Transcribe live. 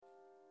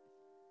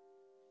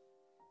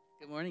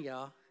Good morning,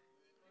 y'all.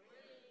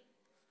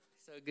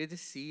 So good to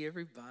see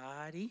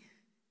everybody.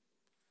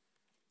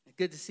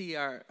 Good to see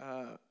our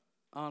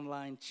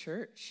online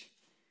church,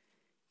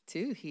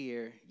 too,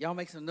 here. Y'all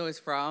make some noise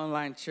for our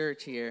online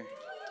church here.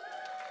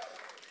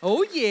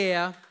 Oh,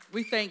 yeah.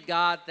 We thank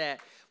God that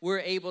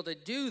we're able to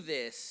do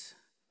this.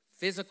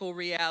 Physical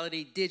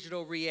reality,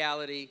 digital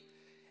reality,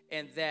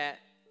 and that,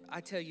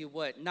 I tell you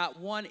what, not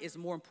one is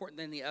more important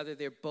than the other.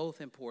 They're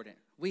both important.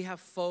 We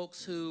have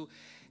folks who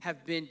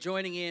have been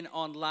joining in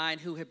online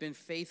who have been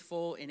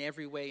faithful in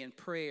every way, in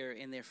prayer,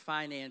 in their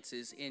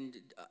finances, in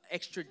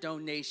extra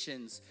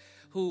donations,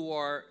 who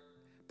are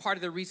part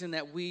of the reason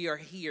that we are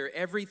here.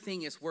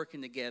 Everything is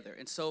working together.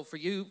 And so for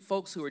you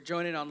folks who are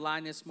joining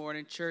online this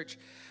morning, church,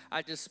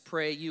 I just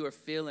pray you are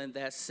feeling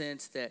that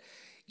sense that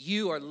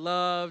you are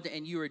loved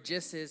and you are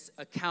just as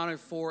accounted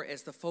for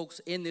as the folks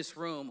in this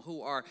room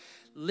who are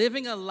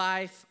living a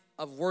life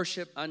of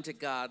worship unto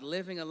God,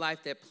 living a life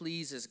that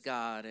pleases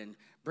God and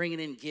bringing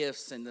in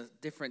gifts and the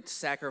different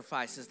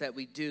sacrifices that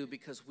we do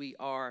because we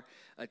are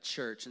a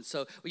church. And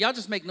so, will y'all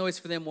just make noise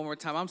for them one more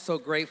time? I'm so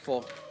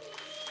grateful.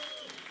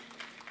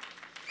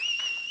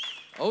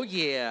 Oh,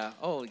 yeah.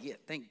 Oh, yeah.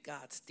 Thank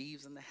God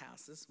Steve's in the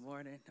house this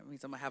morning. That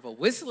means I'm going to have a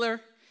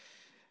whistler.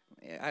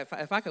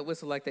 If I could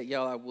whistle like that,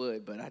 y'all, I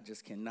would, but I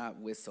just cannot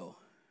whistle.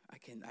 I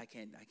can't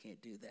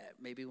do that.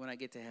 Maybe when I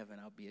get to heaven,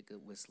 I'll be a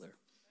good whistler.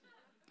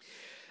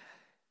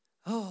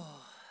 Oh,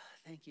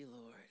 thank you,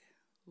 Lord.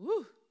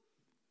 Woo.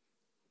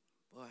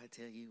 Boy, I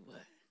tell you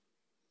what.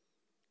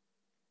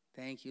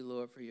 Thank you,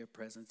 Lord, for your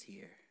presence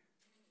here.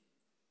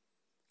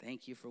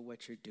 Thank you for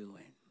what you're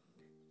doing.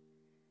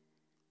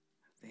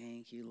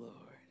 Thank you,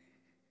 Lord.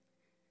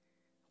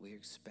 We're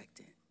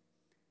expectant.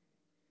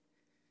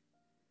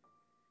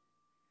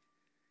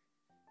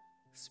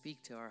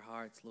 Speak to our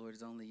hearts, Lord,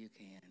 as only you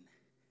can. In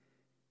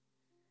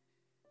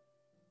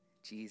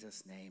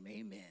Jesus' name,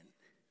 amen.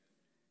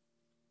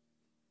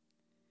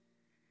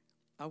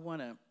 I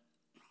want to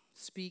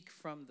speak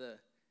from the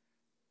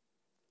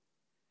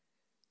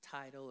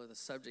title or the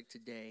subject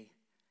today,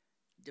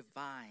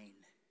 Divine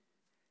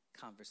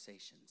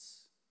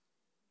Conversations.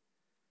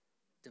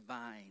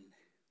 Divine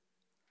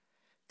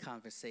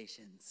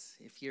Conversations.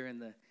 If you're in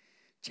the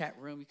chat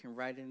room, you can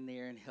write in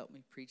there and help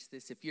me preach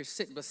this. If you're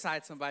sitting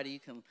beside somebody, you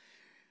can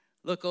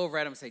look over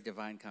at them and say,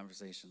 Divine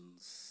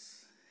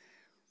Conversations.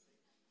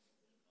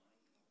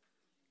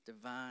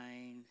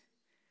 Divine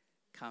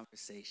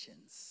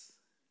Conversations.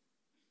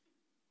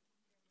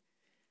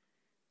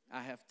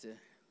 I have to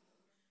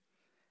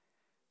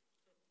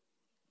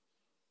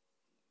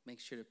make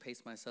sure to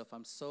pace myself.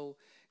 I'm so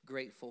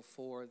grateful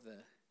for the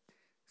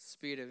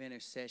spirit of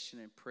intercession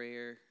and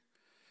prayer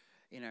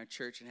in our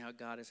church and how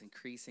God is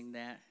increasing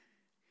that.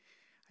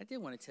 I did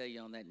want to tell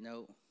you on that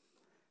note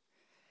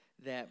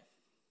that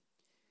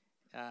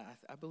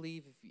I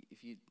believe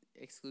if you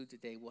exclude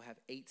today, we'll have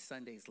 8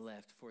 Sundays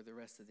left for the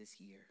rest of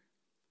this year.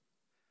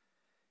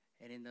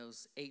 And in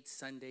those 8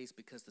 Sundays,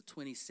 because the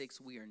 26th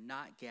we are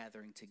not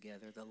gathering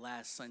together, the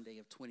last Sunday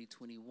of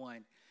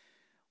 2021,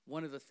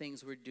 one of the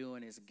things we're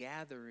doing is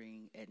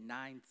gathering at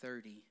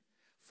 9:30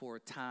 for a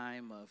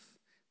time of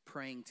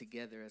praying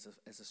together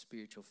as a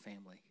spiritual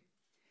family.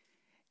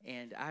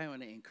 And I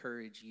want to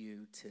encourage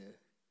you to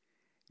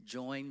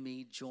join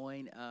me,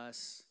 join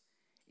us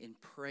in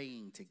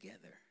praying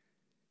together,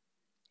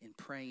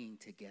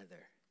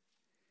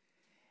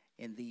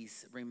 in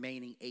these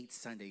remaining 8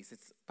 Sundays.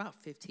 It's about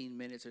 15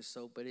 minutes or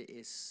so, but it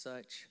is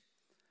such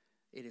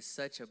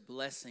a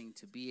blessing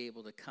to be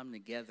able to come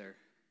together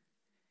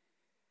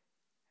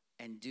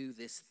and do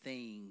this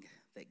thing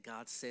that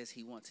God says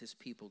he wants his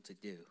people to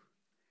do.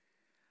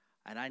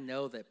 And I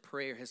know that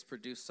prayer has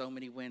produced so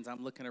many wins.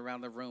 I'm looking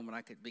around the room and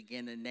I could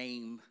begin to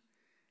name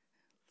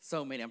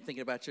so many. I'm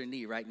thinking about your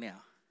knee right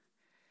now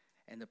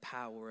and the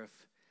power of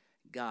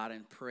God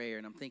in prayer.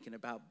 And I'm thinking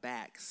about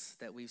backs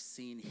that we've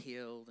seen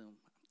healed. And I'm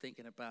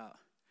thinking about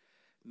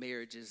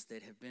marriages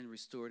that have been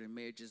restored and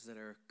marriages that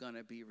are going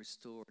to be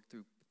restored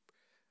through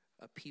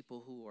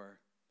people who are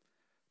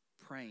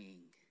praying.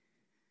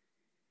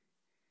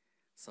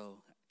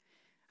 So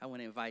I want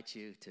to invite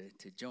you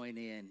to join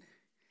in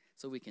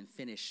so we can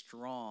finish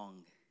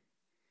strong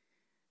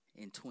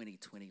in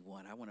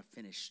 2021. I want to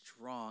finish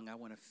strong. I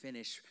want to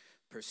finish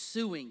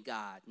pursuing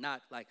God,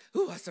 not like,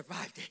 ooh, I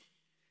survived it.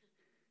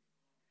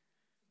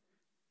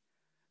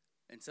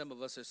 And some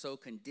of us are so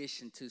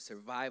conditioned to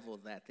survival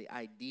that the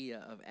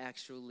idea of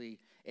actually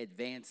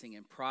advancing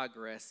in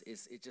progress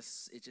it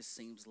just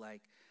seems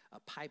like a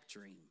pipe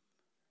dream.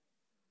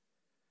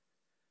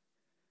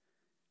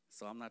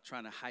 So I'm not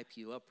trying to hype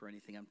you up or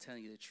anything. I'm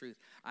telling you the truth.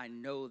 I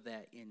know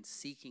that in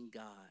seeking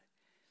God,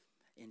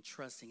 in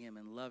trusting him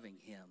and loving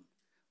him,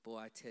 boy,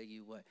 I tell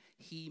you what,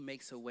 he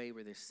makes a way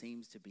where there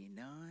seems to be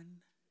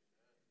none.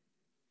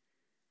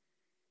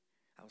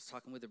 I was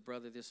talking with a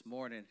brother this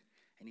morning,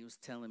 and he was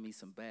telling me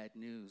some bad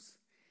news.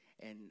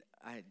 And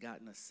I had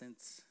gotten a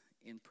sense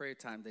in prayer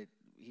time that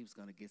he was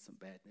going to get some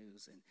bad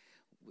news. And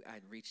I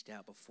had reached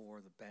out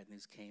before the bad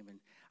news came. And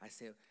I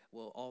said,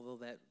 well, although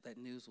that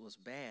news was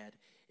bad,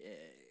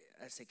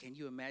 I said, can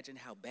you imagine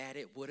how bad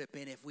it would have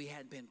been if we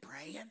hadn't been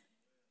praying?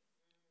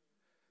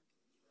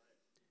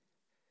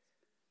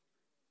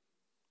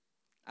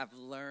 I've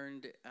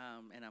learned,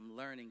 and I'm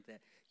learning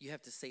that you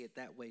have to say it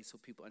that way so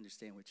people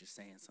understand what you're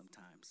saying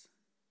sometimes.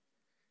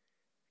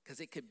 Because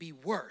it could be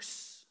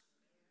worse.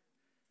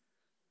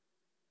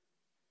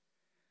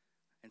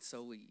 And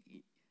so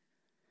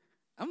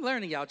I'm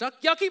learning, y'all.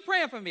 Y'all keep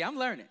praying for me. I'm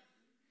learning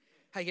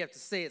how you have to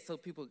say it so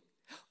people,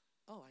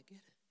 oh, I get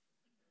it.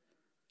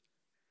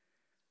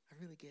 I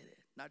really get it.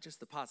 Not just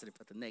the positive,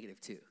 but the negative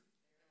too.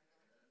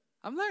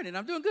 I'm learning.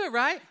 I'm doing good,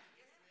 right?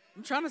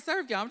 I'm trying to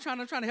serve y'all. I'm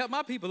trying to help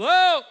my people.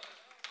 Oh!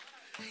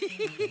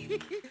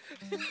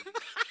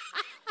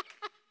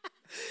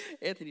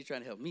 Anthony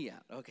trying to help me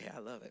out. Okay, I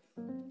love it.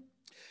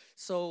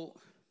 So,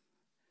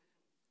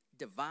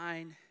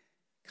 divine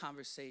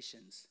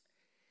conversations.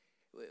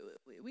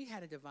 We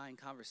had a divine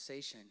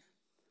conversation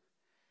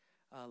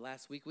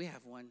last week. We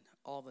have one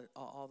all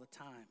the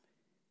time.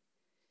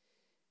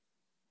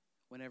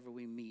 Whenever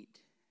we meet,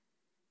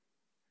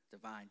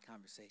 divine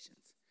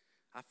conversations.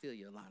 I feel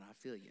you, Alana. I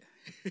feel you.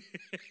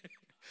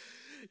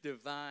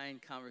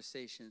 Divine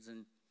conversations.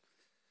 And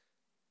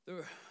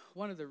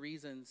one of the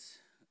reasons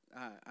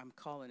I'm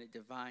calling it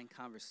divine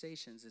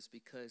conversations is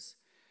because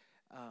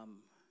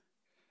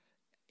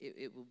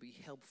it will be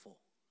helpful.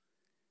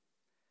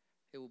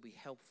 It will be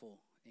helpful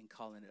in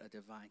calling it a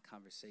divine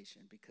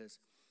conversation because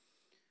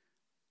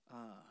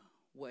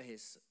what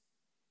is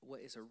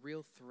a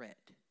real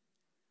threat,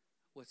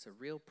 what's a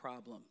real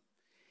problem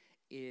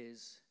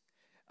is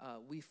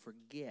we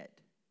forget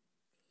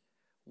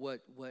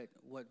what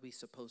we're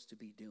supposed to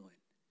be doing.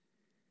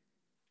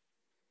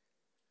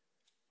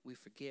 We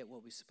forget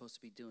what we're supposed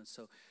to be doing.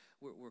 So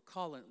we're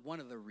calling, one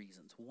of the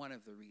reasons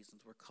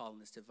we're calling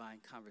this divine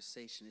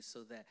conversation is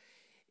so that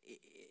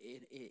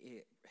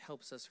it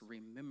helps us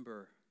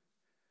remember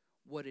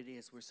what it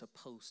is we're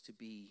supposed to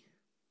be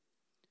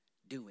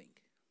doing.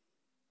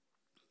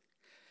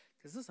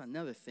 Because this is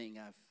another thing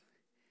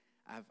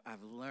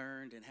I've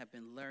learned and have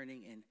been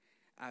learning, and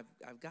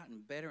I've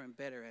gotten better and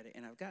better at it,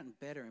 and I've gotten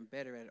better and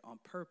better at it on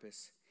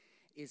purpose,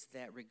 is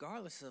that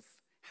regardless of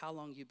how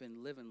long you've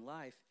been living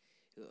life,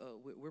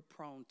 we're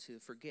prone to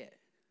forget.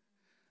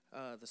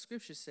 The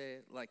scripture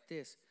said like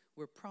this,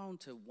 we're prone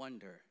to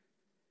wonder.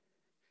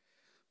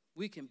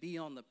 We can be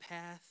on the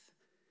path,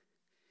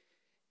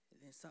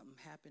 and then something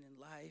happened in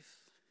life,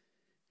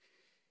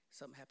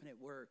 something happened at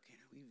work, and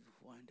we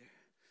wonder.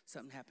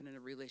 Something happened in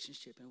a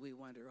relationship, and we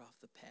wander off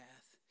the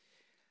path.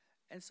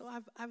 And so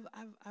I've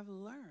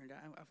learned,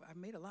 I've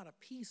made a lot of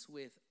peace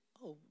with,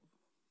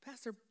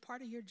 Pastor,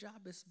 part of your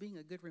job is being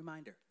a good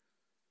reminder.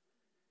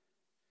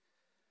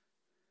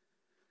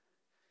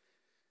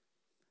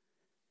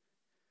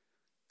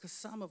 Because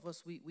some of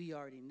us, we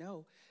already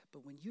know,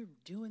 but when you're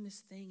doing this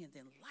thing and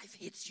then life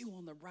hits you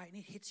on the right and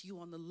it hits you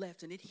on the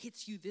left and it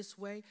hits you this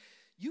way,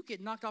 you get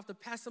knocked off the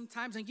path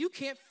sometimes and you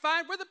can't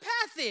find where the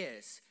path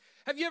is.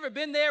 Have you ever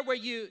been there where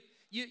you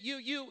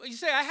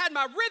say, I had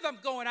my rhythm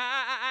going,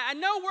 I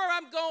know where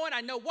I'm going,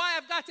 I know why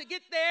I've got to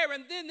get there,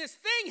 and then this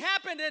thing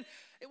happened and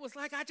it was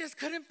like I just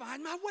couldn't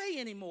find my way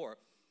anymore.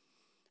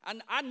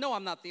 I know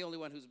I'm not the only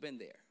one who's been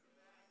there.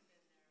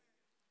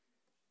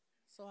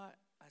 So I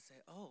say,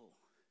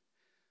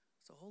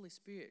 so Holy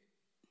Spirit,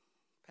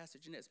 Pastor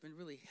Jeanette's been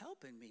really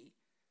helping me.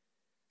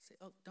 Say,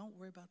 don't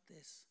worry about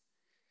this.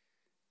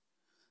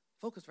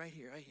 Focus right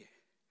here.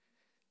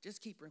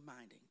 Just keep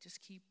reminding.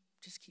 Just keep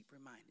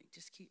reminding.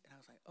 And I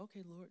was like,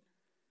 okay, Lord.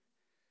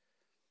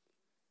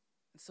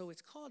 And so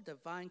it's called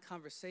divine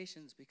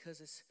conversations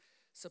because it's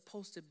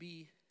supposed to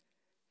be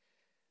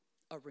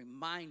a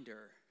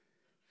reminder,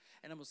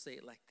 and I'm going to say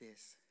it like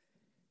this,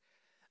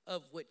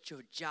 of what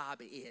your job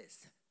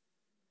is.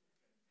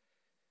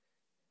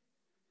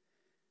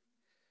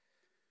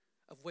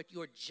 Of what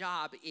your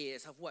job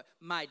is, of what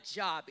my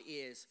job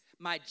is.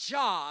 My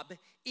job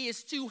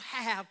is to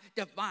have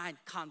divine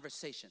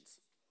conversations.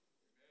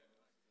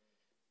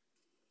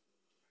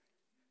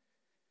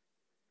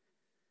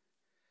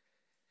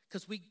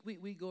 Because we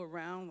go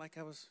around, like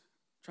I was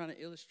trying to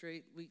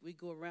illustrate, we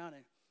go around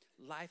and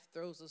life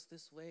throws us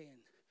this way and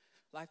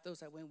life throws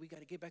that way, and we got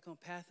to get back on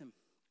path. And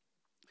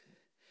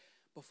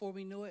before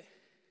we know it,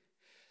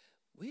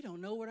 we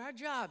don't know what our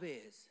job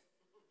is.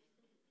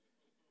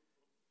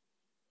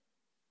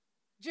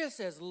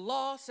 Just as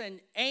lost and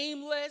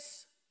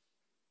aimless.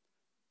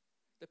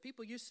 The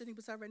people you're sitting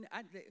beside right now,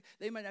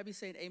 they might not be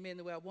saying amen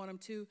the way I want them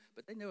to,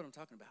 but they know what I'm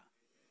talking about.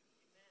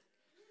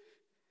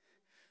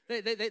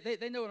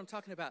 They know what I'm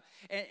talking about.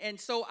 And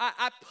so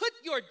I put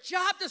your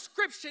job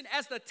description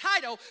as the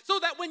title so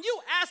that when you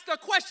ask the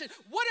question,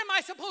 what am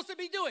I supposed to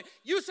be doing?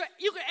 You can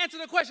answer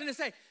the question and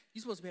say,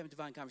 you're supposed to be having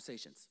divine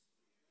conversations.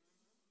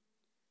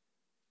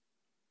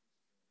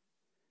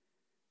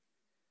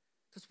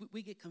 Because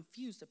we get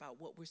confused about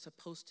what we're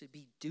supposed to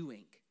be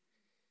doing.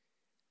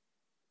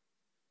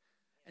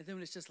 And then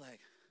it's just like,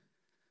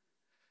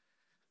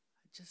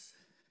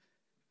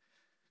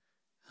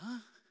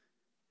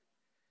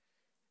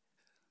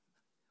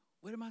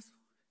 what am I,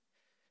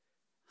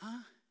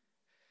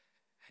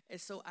 And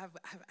so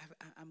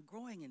I'm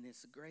growing in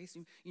this grace.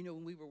 You know,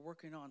 when we were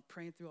working on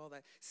praying through all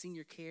that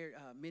senior care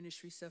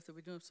ministry stuff that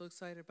we're doing, I'm so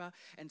excited about.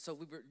 And so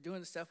we were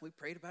doing the stuff. We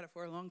prayed about it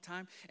for a long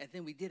time. And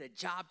then we did a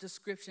job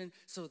description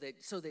so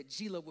that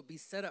Gila would be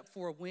set up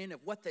for a win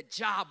of what the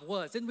job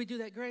was. Didn't we do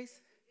that,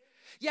 Grace?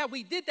 Yeah,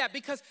 we did that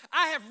because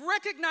I have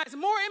recognized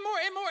more and more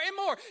and more and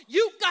more.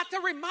 You've got to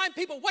remind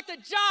people what the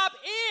job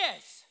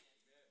is.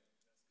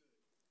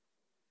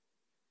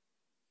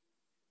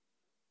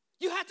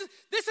 You have to,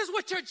 this is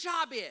what your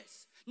job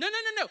is. No,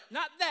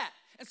 not that.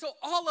 And so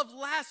all of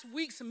last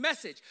week's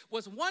message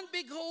was one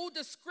big whole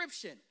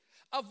description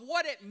of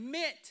what it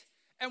meant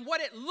and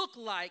what it looked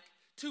like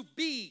to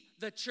be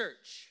the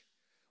church.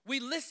 We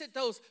listed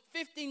those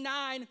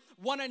 59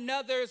 one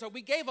another's, or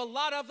we gave a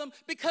lot of them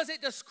because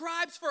it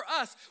describes for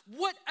us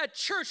what a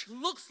church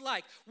looks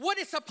like, what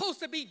it's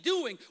supposed to be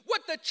doing,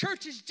 what the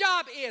church's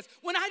job is.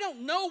 When I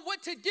don't know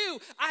what to do,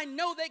 I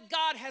know that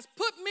God has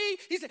put me.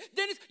 He said,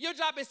 Dennis, your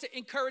job is to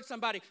encourage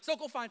somebody. So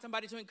go find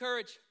somebody to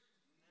encourage.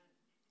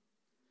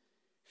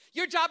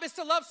 Your job is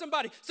to love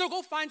somebody. So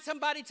go find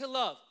somebody to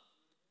love.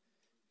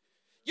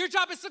 Your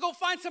job is to go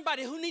find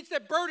somebody who needs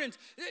their burdens.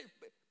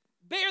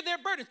 Bear their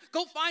burdens.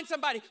 Go find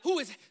somebody who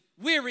is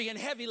weary and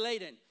heavy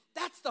laden.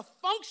 That's the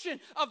function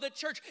of the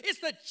church. It's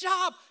the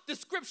job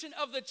description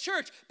of the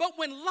church. But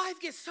when life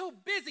gets so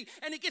busy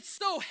and it gets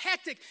so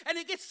hectic and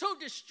it gets so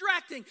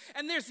distracting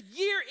and there's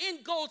year-end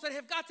goals that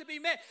have got to be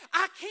met,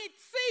 I can't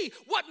see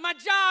what my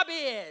job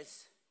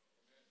is.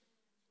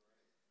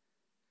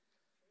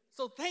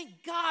 So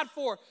thank God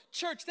for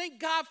church. Thank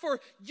God for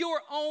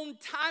your own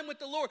time with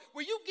the Lord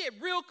where you get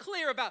real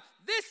clear about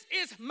this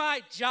is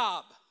my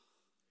job.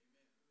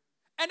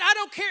 And I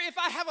don't care if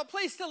I have a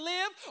place to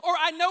live or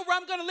I know where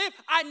I'm going to live.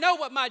 I know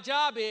what my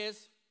job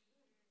is.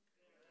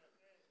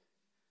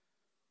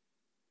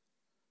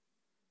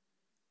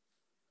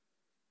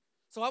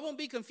 So I won't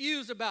be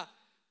confused about,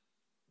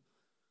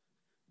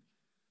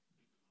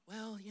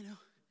 well, you know,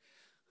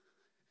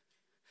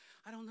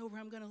 I don't know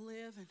where I'm going to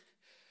live. And,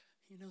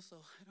 you know, so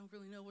I don't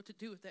really know what to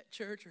do with that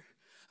church. Or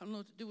I don't know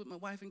what to do with my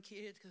wife and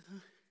kids.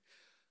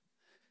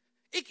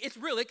 It's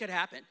real. It could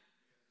happen.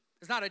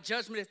 It's not a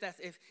judgment if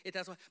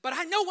that's what. But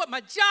I know what my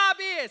job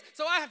is,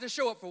 so I have to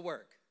show up for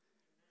work.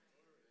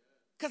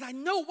 Because I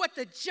know what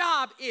the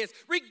job is.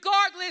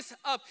 Regardless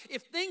of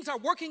if things are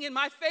working in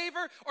my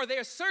favor or they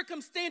are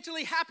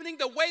circumstantially happening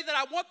the way that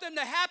I want them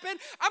to happen,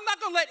 I'm not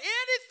going to let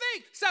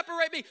anything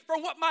separate me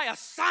from what my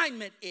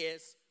assignment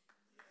is.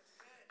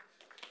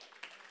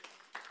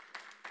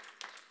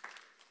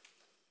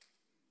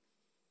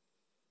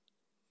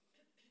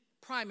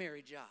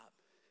 Primary job,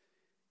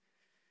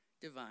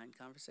 divine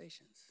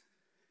conversations.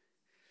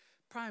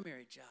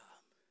 Primary job,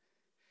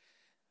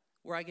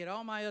 where I get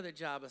all my other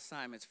job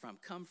assignments from,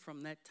 come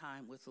from that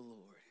time with the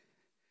Lord.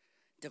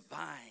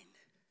 Divine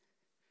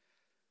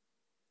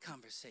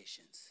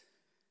conversations.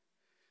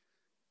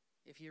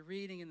 If you're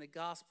reading in the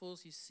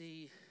Gospels, you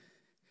see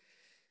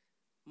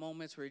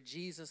moments where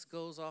Jesus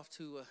goes off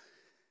to a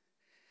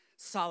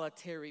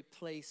solitary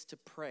place to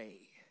pray.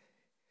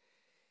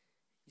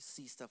 You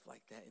see stuff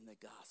like that in the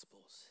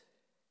Gospels.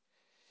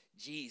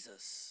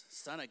 Jesus,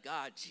 Son of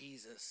God,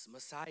 Jesus,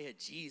 Messiah,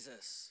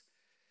 Jesus,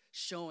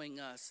 showing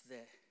us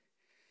that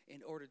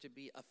in order to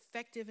be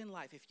effective in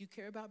life, if you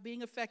care about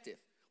being effective,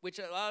 which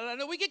I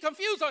know we get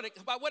confused on it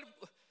about what,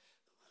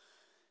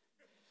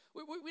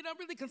 we're not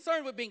really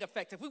concerned with being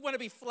effective. We want to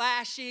be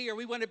flashy, or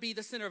we want to be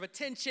the center of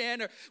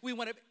attention, or we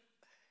want to.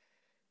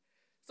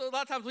 So a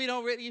lot of times we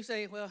don't really, you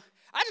say, well,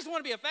 I just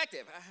want to be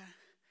effective.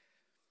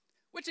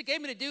 What you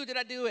gave me to do, did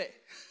I do it?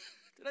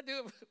 Did I do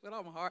it with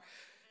all my heart?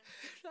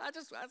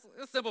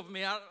 It's simple for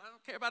me. I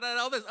don't care about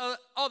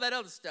all that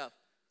other stuff.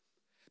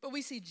 But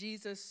we see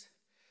Jesus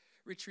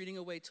retreating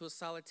away to a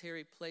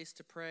solitary place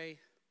to pray.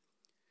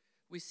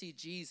 We see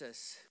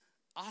Jesus,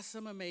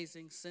 awesome,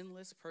 amazing,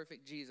 sinless,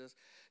 perfect Jesus,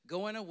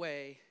 going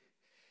away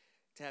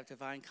to have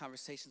divine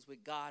conversations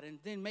with God and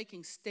then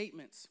making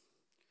statements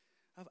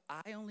of,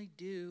 I only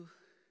do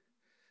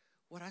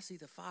what I see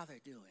the Father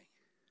doing.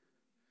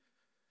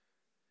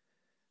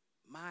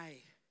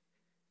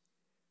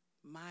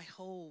 My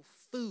whole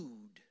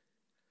food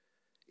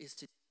is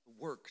to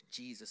work,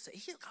 Jesus said.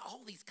 He's got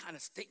all these kind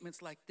of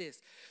statements like this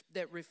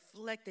that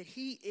reflect that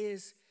he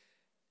is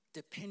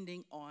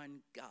depending on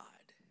God.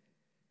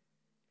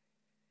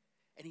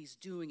 And he's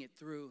doing it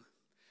through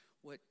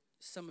what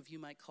some of you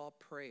might call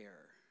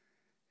prayer,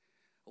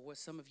 or what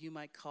some of you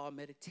might call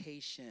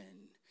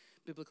meditation,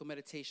 biblical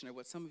meditation, or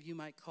what some of you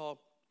might call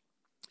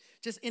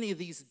just any of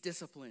these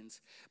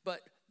disciplines.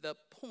 But the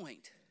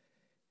point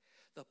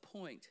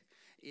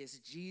is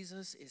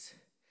Jesus is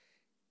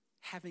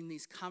having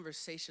these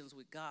conversations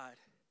with God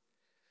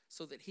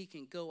so that he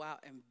can go out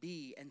and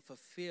be and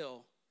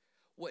fulfill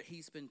what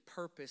he's been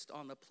purposed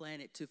on the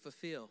planet to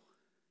fulfill.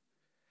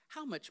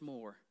 How much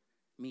more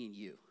me and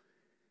you?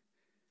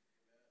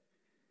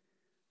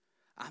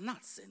 I'm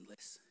not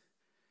sinless.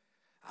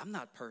 I'm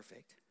not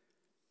perfect.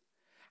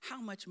 How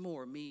much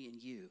more me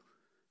and you?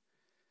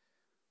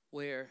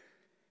 Where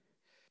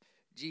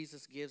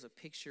Jesus gives a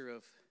picture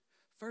of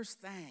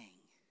First thing,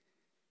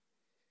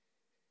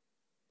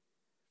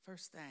 I'm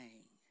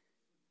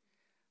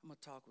going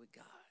to talk with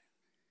God.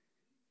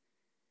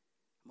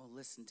 I'm going to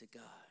listen to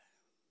God.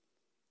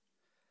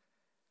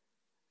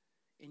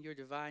 In your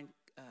divine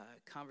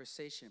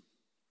conversation,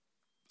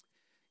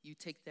 you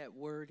take that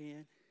word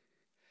in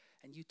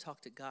and you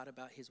talk to God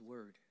about his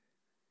word.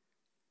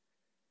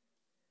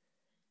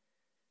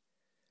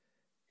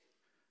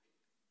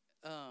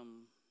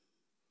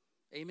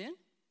 Amen?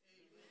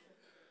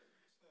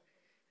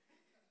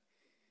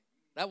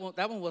 That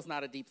one was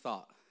not a deep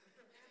thought.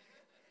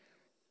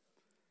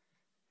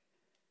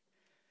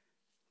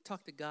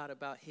 Talk to God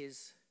about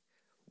his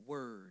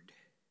word.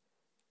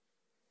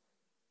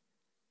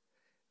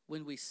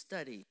 When we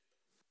study,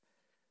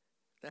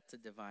 that's a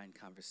divine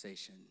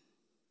conversation.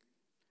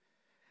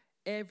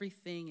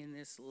 Everything in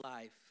this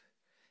life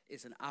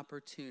is an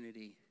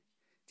opportunity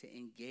to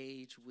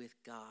engage with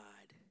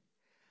God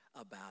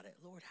about it.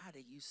 Lord, how do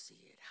you see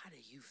it? How do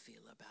you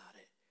feel about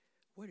it?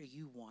 What are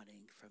you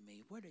wanting from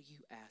me? What are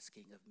you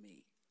asking of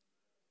me?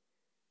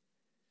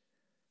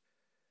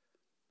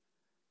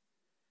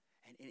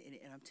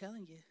 And I'm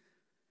telling you,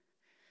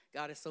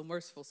 God is so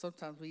merciful.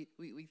 Sometimes we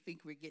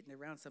think we're getting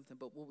around something,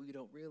 but what we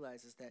don't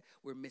realize is that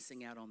we're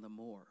missing out on the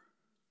more.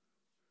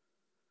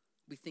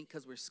 We think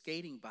because we're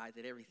skating by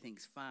that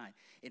everything's fine,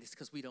 and it's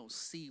because we don't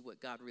see what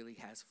God really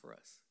has for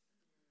us.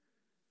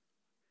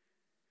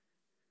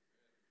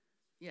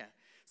 Yeah,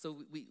 so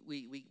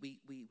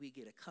we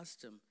get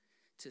accustomed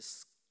to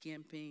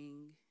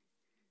skimping,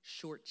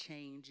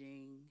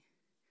 shortchanging,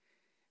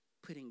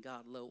 putting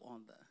God low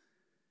on the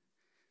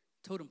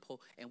totem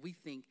pole, and we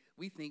think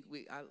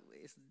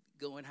it's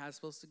going how it's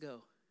supposed to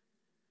go.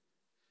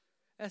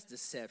 That's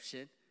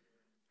deception.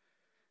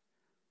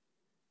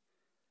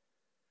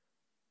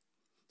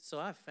 So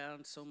I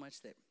found so much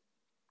that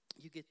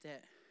you get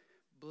that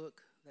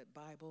book, that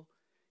Bible,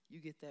 you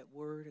get that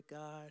word of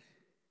God,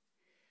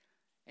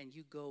 and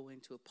you go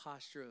into a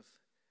posture of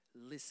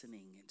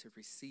listening and to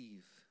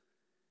receive.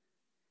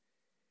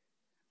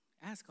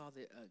 Ask all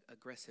the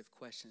aggressive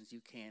questions you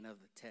can of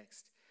the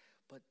text.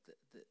 But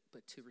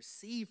to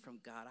receive from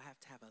God, I have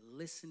to have a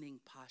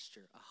listening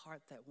posture, a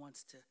heart that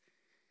wants to,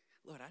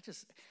 Lord,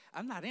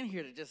 I'm not in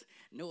here to just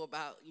know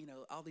about,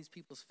 all these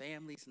people's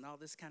families and all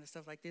this kind of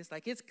stuff like this.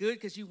 Like, it's good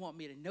because you want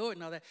me to know it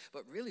and all that.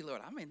 But really,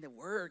 Lord, I'm in the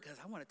word because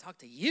I want to talk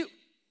to you.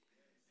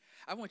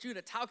 I want you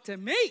to talk to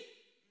me.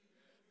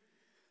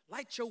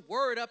 Light your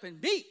word up in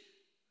me.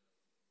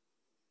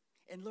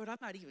 And Lord, I'm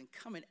not even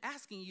coming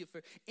asking you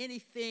for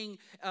anything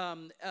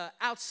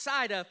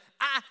outside of,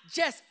 I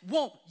just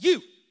want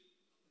you.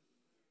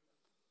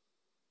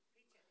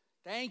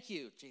 Thank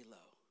you, G-Lo.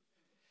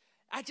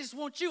 I just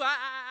want you.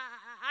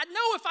 I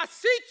know if I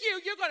seek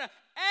you, you're going to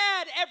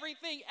add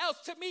everything else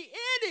to me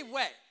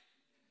anyway.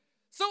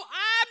 So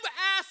I'm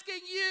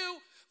asking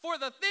you for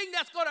the thing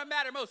that's going to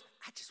matter most.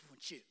 I just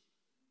want you.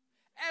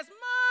 As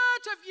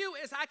much of you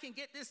as I can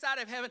get this side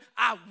of heaven,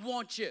 I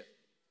want you.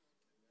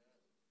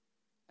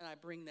 And I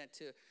bring that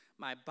to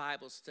my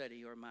Bible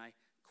study or my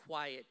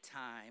quiet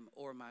time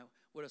or my,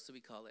 what else do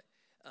we call it?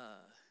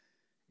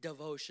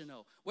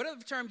 Devotional.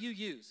 Whatever term you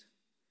use.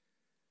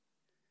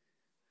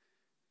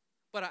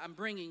 But I'm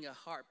bringing a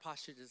heart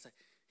posture to say,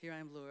 here I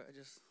am, Lord,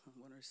 I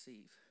want to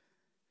receive.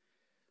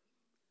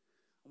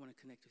 I want to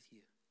connect with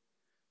you.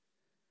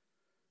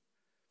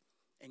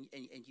 And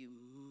you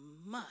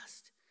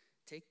must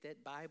take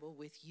that Bible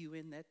with you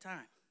in that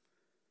time.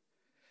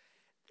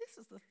 This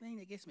is the thing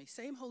that gets me.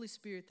 Same Holy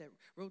Spirit that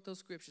wrote those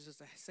scriptures is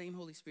the same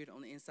Holy Spirit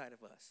on the inside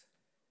of us.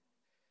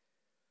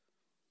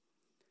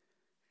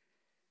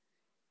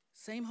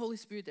 Same Holy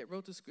Spirit that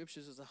wrote the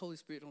scriptures is the Holy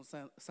Spirit on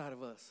the side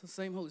of us. The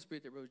same Holy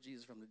Spirit that rose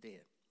Jesus from the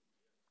dead.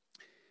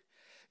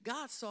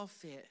 God saw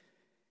fit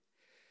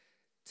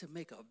to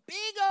make a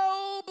big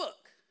old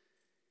book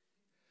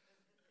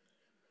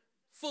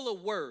full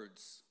of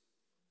words.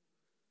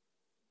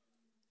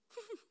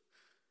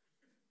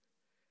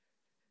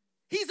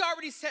 He's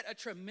already set a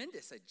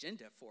tremendous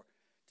agenda for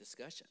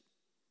discussion.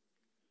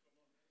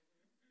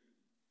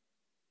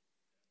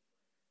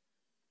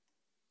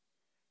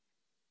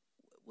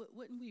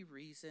 Wouldn't we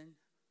reason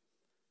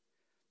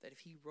that if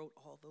he wrote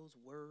all those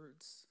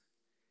words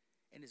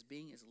and is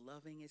being as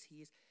loving as he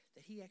is,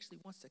 that he actually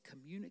wants to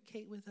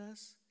communicate with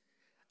us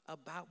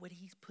about what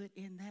he's put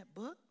in that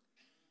book?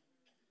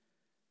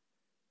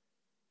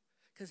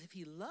 Because if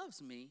he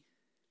loves me,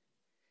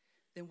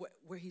 then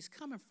where he's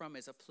coming from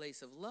is a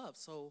place of love.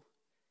 So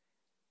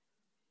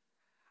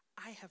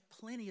I have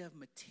plenty of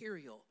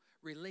material,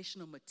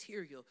 relational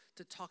material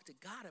to talk to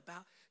God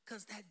about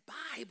because that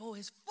Bible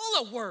is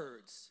full of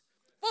words,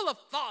 full of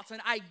thoughts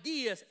and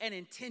ideas and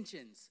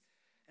intentions.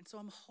 And so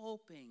I'm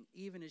hoping,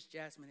 even as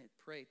Jasmine had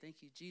prayed,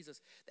 thank you,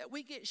 Jesus, that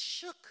we get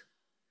shook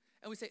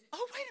and we say,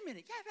 oh, wait a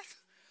minute.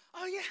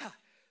 Yeah,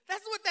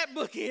 that's what that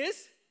book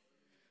is.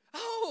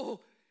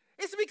 Oh,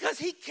 it's because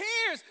he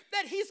cares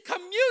that he's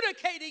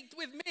communicating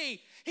with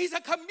me. He's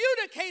a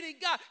communicating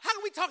God. How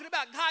are we talking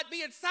about God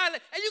being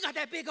silent and you got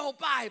that big old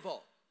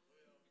Bible?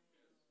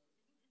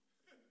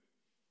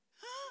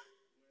 Huh?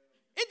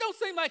 It don't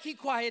seem like he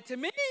quiet to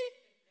me.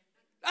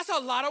 That's a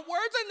lot of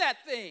words in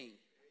that thing.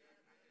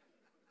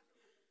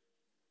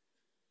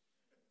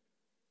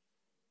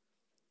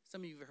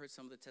 Some of you have heard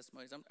some of the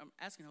testimonies. I'm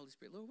asking Holy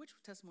Spirit, Lord, which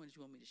testimonies do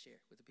you want me to share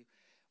with the people?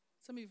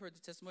 Some of you have heard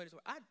the testimonies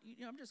where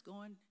I'm just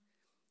going,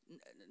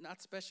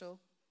 not special,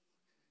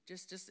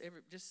 just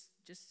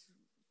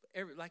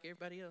like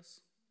everybody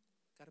else.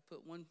 Got to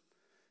put one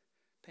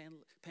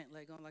pant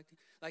leg on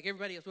like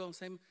everybody else. We're on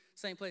the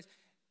same place,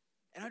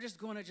 and I'm just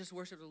going to just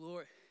worship the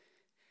Lord.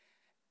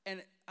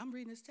 And I'm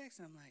reading this text,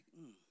 and I'm like,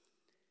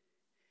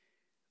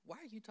 why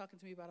are you talking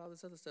to me about all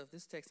this other stuff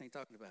this text ain't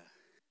talking about?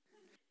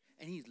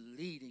 And he's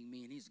leading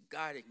me, and he's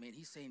guiding me, and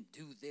he's saying,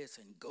 do this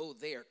and go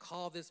there,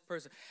 call this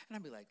person. And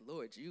I'll be like,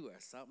 Lord, you are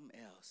something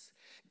else.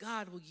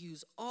 God will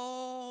use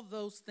all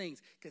those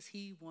things because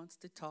he wants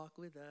to talk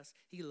with us.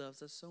 He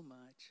loves us so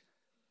much.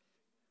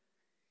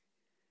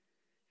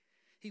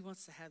 He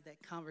wants to have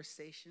that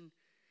conversation.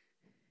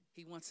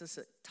 He wants us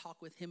to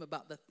talk with him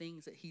about the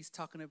things that he's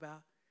talking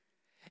about.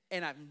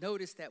 And I've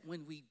noticed that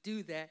when we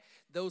do that,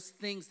 those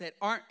things that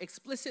aren't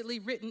explicitly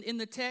written in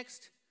the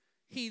text,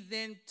 he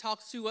then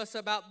talks to us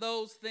about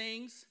those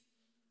things.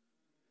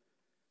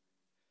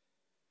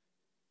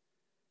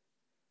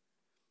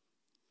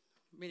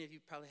 Many of you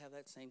probably have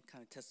that same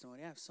kind of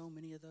testimony. I have so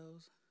many of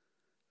those.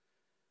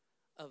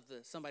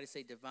 Somebody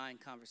say divine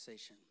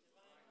conversation.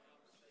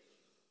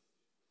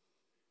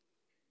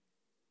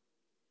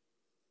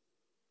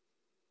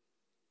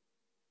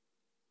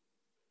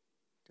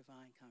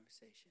 Divine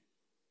conversation.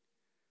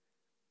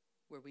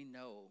 Where we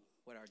know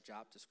what our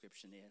job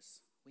description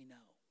is. We know.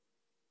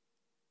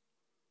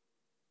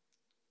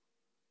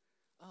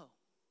 Oh,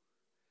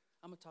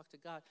 I'm going to talk to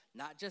God,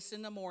 not just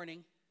in the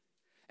morning.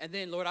 And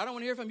then, Lord, I don't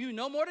want to hear from you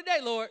no more today,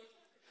 Lord.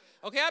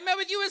 Okay, I met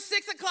with you at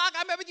 6 o'clock.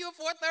 I met with you at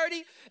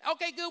 4:30.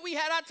 Okay, good, we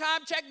had our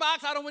time. Check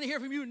box. I don't want to hear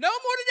from you no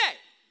more today.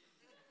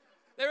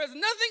 There is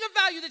nothing of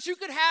value that you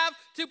could have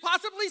to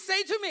possibly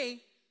say to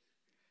me.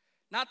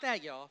 Not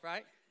that, y'all,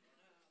 right?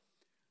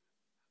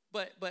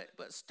 But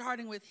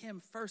starting with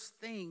him, first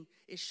thing,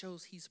 it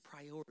shows he's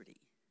priority.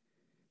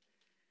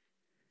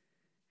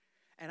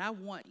 And I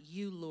want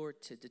you,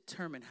 Lord, to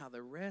determine how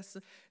the rest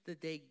of the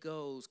day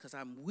goes because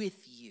I'm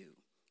with you.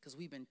 Because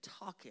we've been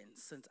talking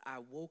since I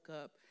woke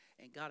up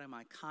and got in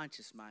my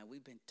conscious mind.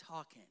 We've been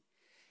talking.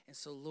 And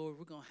so, Lord,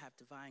 we're going to have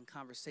divine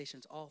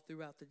conversations all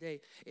throughout the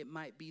day. It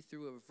might be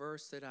through a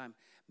verse that I'm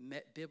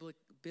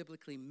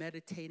biblically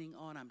meditating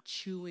on. I'm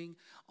chewing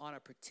on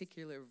a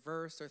particular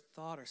verse or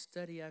thought or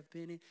study I've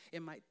been in.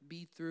 It might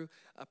be through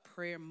a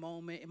prayer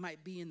moment. It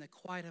might be in the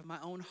quiet of my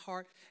own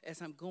heart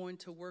as I'm going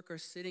to work or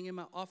sitting in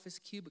my office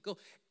cubicle.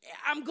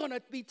 I'm going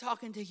to be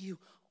talking to you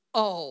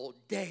all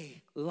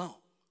day long.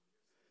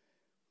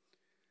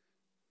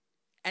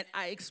 And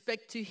I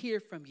expect to hear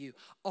from you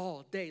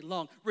all day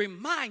long.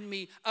 Remind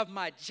me of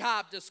my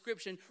job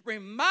description.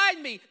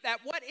 Remind me that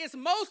what is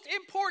most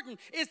important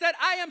is that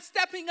I am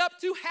stepping up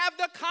to have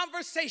the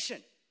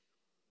conversation.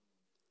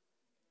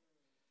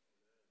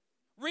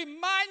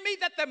 Remind me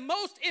that the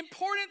most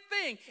important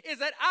thing is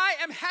that I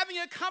am having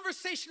a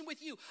conversation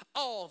with you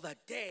all the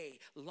day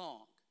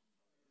long.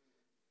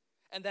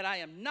 And that I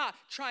am not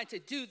trying to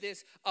do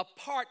this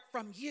apart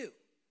from you.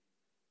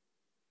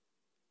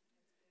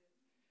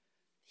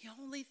 The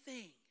only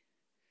thing,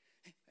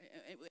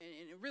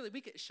 and really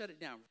we could shut it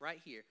down right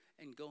here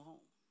and go home.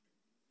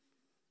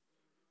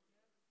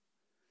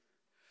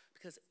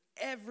 Because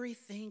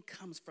everything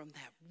comes from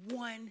that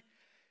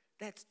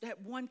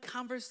one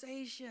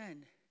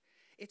conversation.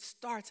 It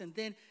starts and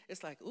then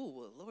it's like, oh,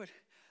 well, Lord,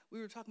 we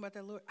were talking about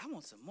that, Lord. I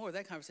want some more of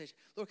that conversation.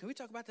 Lord, can we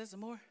talk about that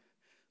some more?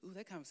 Ooh,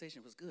 that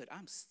conversation was good.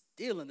 I'm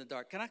still in the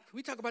dark. Can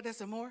we talk about that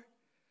some more?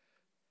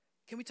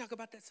 Can we talk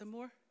about that some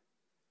more?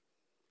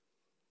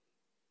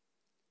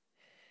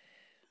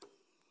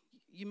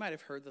 You might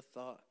have heard the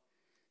thought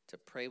to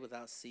pray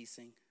without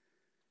ceasing.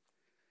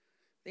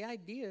 The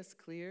idea is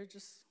clear.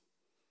 Just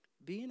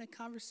be in a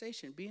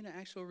conversation, be in an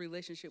actual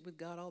relationship with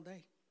God all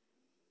day.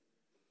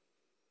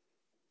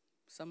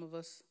 Some of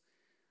us,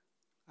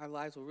 our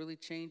lives will really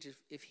change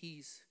if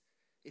he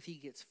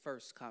gets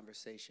first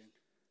conversation.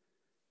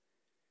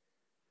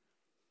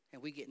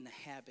 And we get in the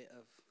habit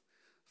of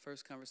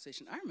first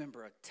conversation. I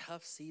remember a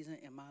tough season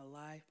in my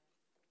life.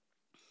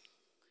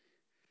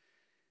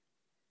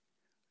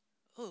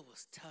 Oh, it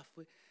was tough.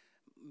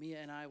 Mia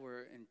and I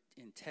were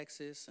in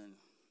Texas,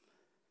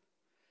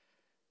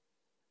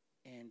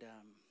 and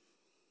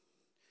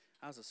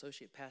I was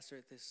associate pastor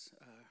at this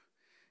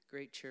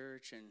great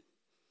church, and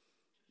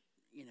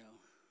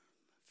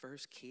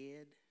first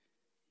kid,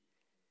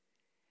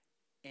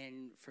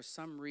 and for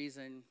some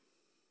reason,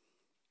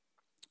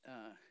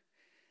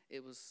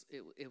 it was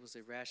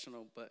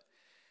irrational, but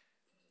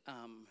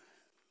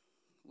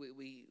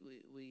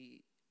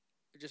we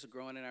just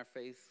growing in our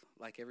faith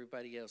like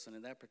everybody else. And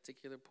at that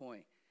particular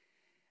point,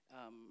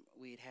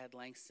 we had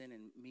Langston,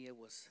 and Mia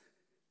was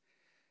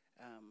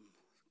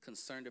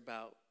concerned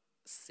about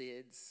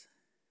SIDS.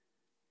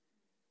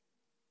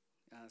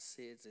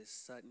 SIDS is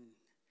sudden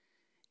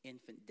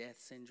infant death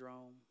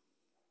syndrome.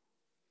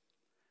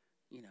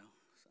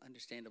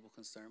 understandable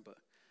concern, but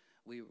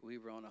we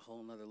were on a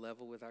whole nother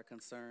level with our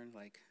concern,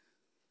 like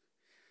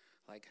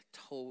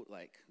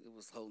it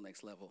was the whole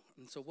next level.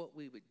 And so what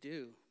we would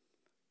do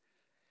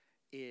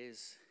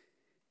is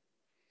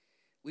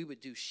we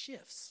would do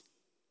shifts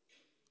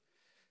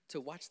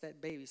to watch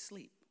that baby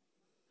sleep.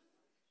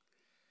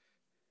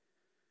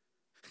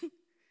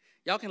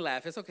 Y'all can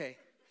laugh, it's okay.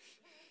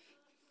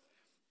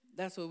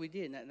 That's what we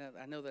did. And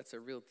I know that's a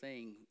real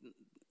thing,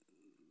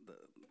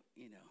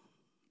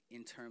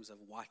 in terms of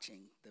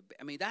watching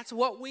that's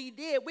what we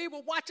did. We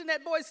were watching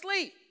that boy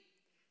sleep.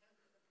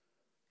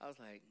 I was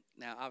like,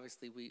 now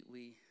obviously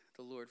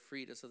the Lord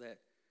freed us of that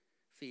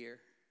fear.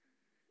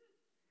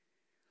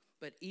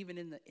 But even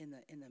in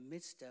the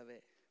midst of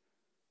it,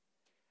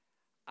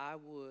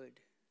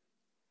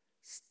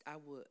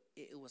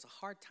 it was a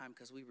hard time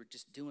because we were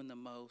just doing the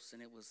most,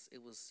 and it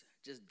was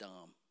just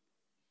dumb.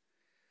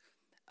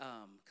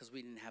 Because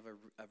we didn't have a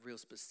real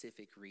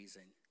specific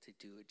reason to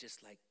do it.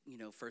 Just like,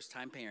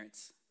 first-time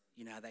parents.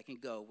 You know how that can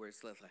go, where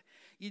it's like,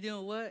 you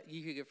doing what?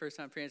 You could get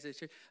first-time parents at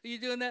church. Are you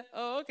doing that?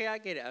 Oh, okay, I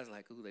get it. I was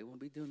like, ooh, they won't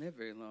be doing that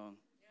very long.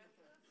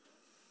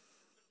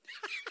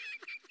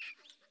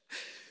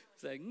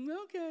 It's like,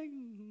 okay.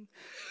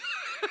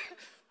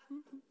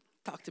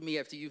 Talk to me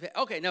after you've had.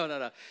 Okay,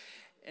 no.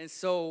 And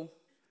so,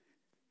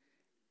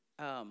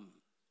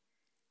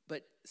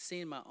 but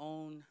seeing my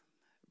own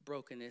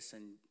brokenness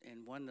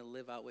and wanting to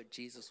live out what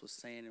Jesus was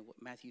saying in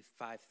Matthew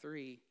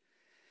 5:3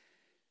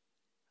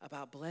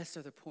 about blessed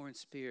are the poor in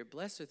spirit,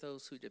 blessed are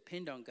those who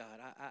depend on God.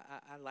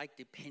 I like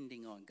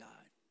depending on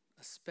God,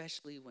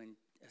 especially when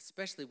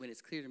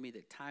it's clear to me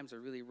that times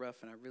are really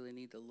rough and I really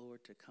need the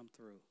Lord to come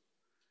through.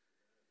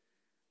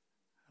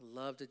 I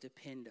love to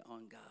depend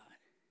on God,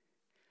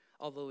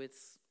 although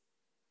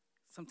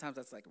sometimes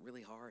that's like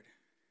really hard.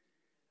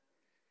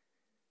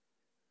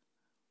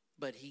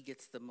 But he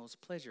gets the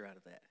most pleasure out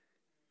of that.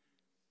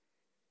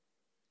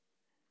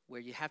 Where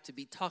you have to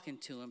be talking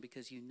to him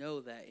because you know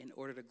that in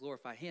order to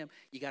glorify him,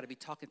 you got to be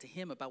talking to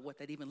him about what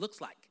that even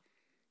looks like.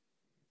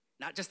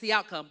 Not just the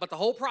outcome, but the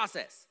whole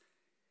process.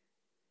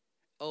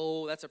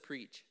 Oh, that's a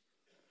preach.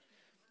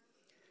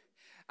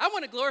 I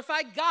want to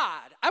glorify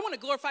God.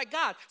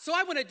 So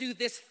I want to do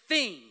this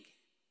thing.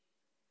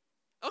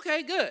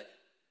 Okay, good.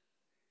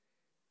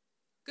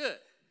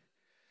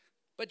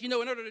 But in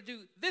order to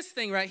do this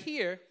thing right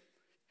here,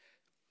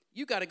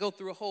 you got to go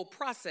through a whole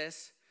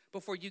process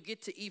before you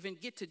get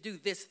to do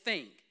this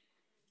thing.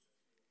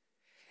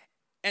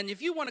 And if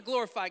you want to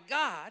glorify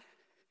God,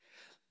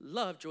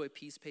 love, joy,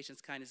 peace, patience,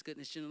 kindness,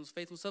 goodness, gentleness,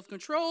 faithfulness,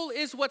 self-control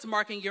is what's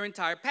marking your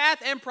entire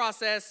path and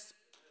process.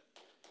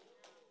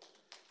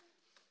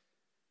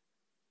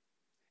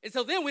 And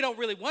so then we don't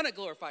really want to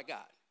glorify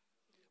God.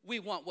 We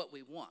want what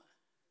we want.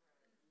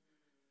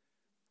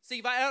 See,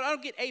 if I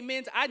don't get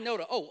amens, I know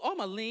I'm going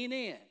to lean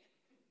in.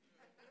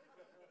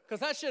 Because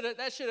that should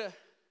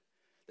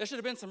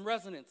have been some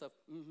resonance of,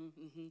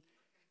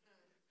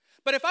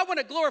 But if I want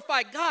to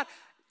glorify God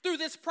through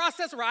this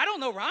process where I don't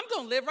know where I'm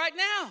going to live right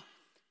now,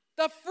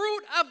 the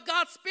fruit of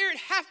God's Spirit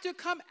have to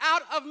come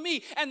out of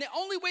me. And the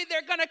only way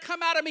they're going to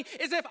come out of me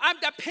is if I'm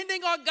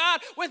depending on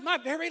God with my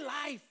very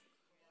life.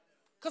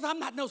 Because I'm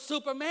not no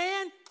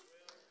Superman.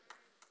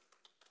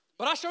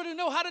 But I sure do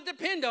know how to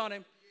depend on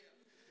him.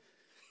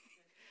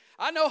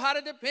 I know how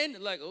to depend.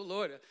 Like, oh,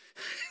 Lord.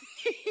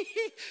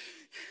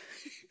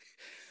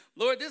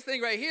 Lord, this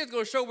thing right here is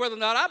going to show whether or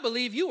not I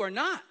believe you or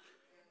not.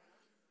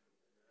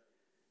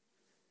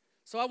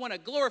 So I want to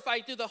glorify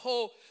you through the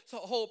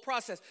whole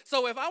process.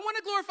 So if I want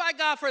to glorify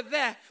God for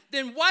that,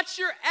 then watch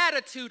your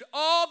attitude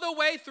all the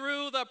way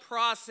through the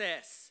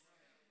process.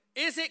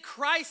 Is it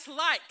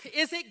Christ-like?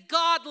 Is it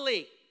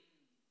godly?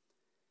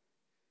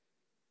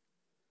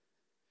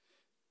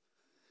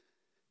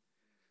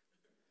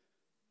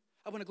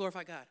 I want to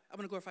glorify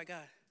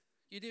God.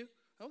 You do?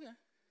 Okay.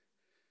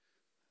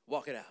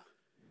 Walk it out.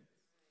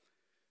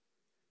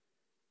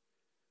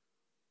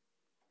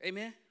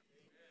 Amen?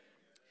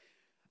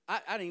 I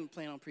didn't even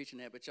plan on preaching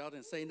that, but y'all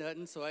didn't say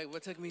nothing, so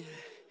what took me?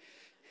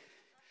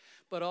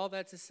 But all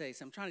that to say,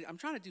 so I'm trying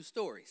to do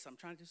stories.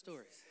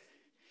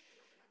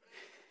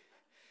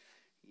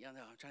 Y'all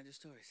know, I'm trying to do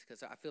stories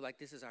because I feel like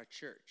this is our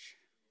church.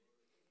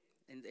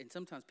 And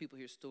sometimes people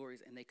hear stories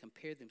and they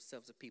compare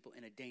themselves to people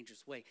in a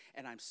dangerous way,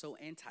 and I'm so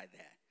anti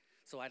that.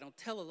 So I don't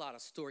tell a lot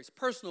of stories,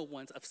 personal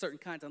ones of certain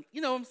kinds of,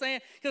 you know what I'm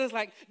saying? Because it's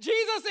like,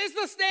 Jesus is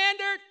the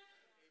standard.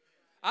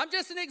 I'm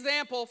just an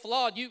example,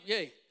 flawed.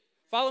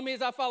 Follow me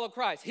as I follow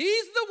Christ.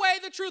 He's the way,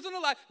 the truth, and the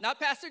life, not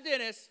Pastor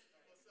Dennis.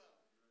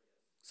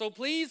 So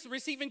please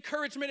receive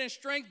encouragement and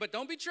strength, but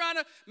don't be trying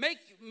to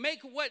make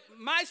what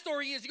my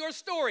story is your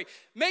story.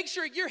 Make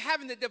sure you're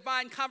having the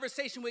divine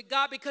conversation with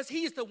God because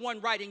he's the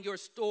one writing your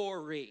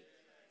story.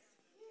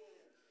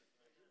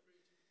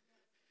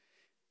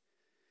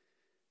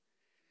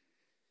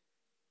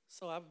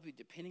 So I would be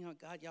depending on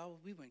God. Y'all,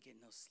 we weren't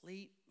getting no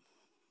sleep.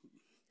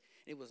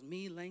 It was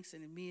me,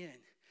 Langston, and Mia,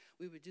 and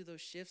we would do those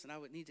shifts, and I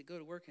would need to go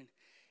to work and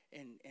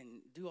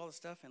do all the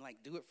stuff and like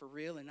do it for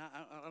real. And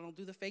I don't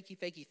do the fakey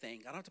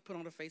thing. I don't have to put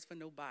on a face for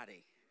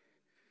nobody.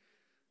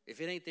 If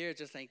it ain't there, it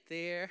just ain't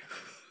there.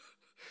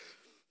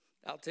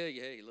 I'll tell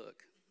you, hey, look,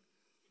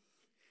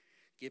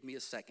 give me a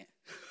second.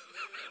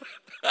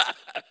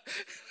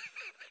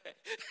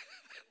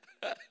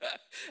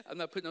 I'm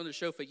not putting on the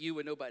show for you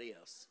and nobody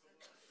else.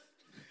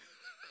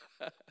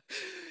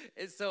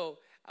 And so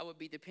I would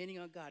be depending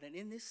on God. And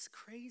in this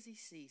crazy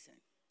season,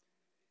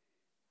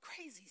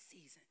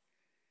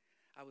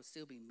 I would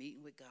still be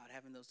meeting with God,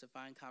 having those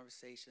divine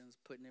conversations,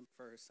 putting him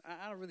first.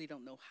 I really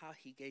don't know how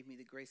he gave me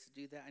the grace to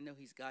do that. I know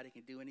he's God, he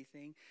can do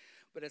anything.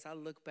 But as I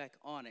look back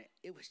on it,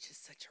 it was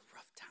just such a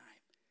rough time.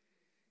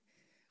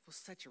 It was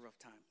such a rough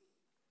time.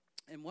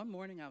 And one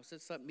morning I was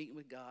just up meeting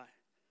with God.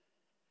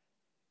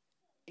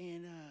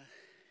 And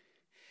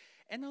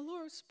the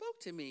Lord spoke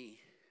to me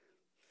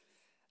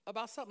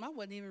about something I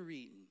wasn't even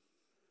reading.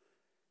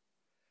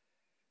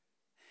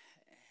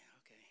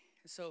 Okay.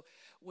 So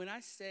when I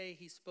say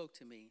he spoke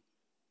to me,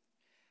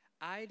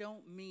 I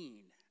don't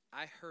mean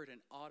I heard an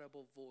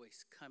audible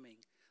voice coming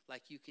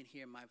like you can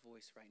hear my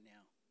voice right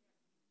now.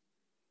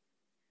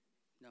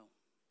 No.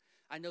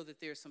 I know that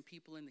there are some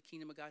people in the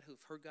kingdom of God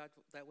who've heard God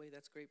that way.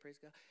 That's great, praise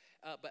God.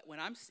 But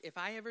if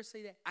I ever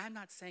say that, I'm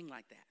not saying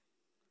like that.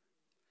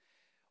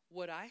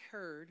 What I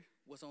heard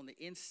was on the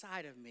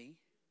inside of me,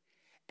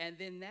 and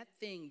then that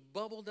thing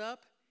bubbled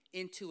up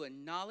into a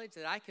knowledge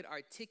that I could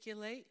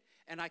articulate,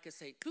 and I could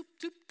say, toop,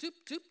 toop, toop,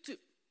 toop, toop.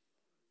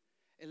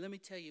 And let me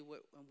tell you what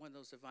one of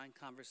those divine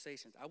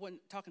conversations, I wasn't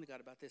talking to God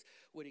about this,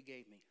 what he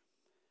gave me.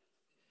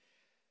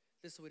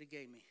 This is what he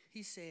gave me.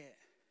 He said,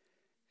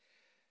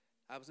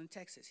 I was in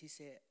Texas. He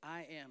said,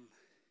 I am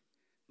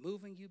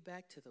moving you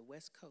back to the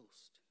West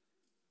Coast.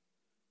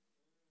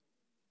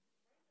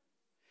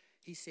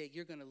 He said,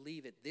 you're going to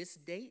leave at this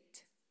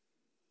date.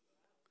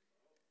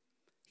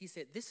 He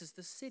said, this is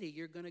the city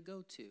you're going to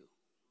go to.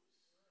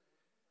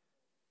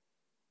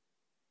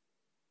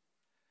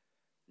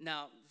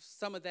 Now,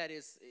 some of that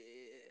is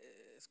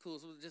cool.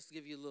 So just to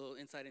give you a little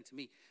insight into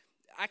me,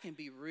 I can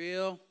be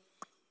real,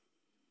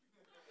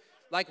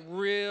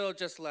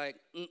 just like,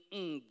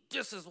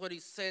 this is what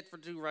he said for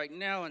do right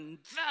now, and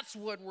that's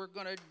what we're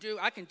going to do.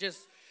 I can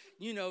just,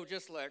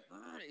 just like,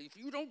 if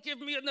you don't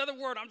give me another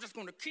word, I'm just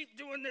going to keep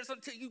doing this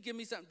until you give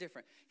me something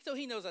different. So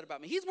he knows that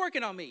about me. He's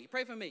working on me.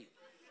 Pray for me.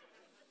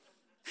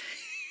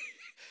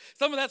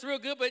 Some of that's real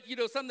good, but,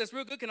 something that's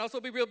real good can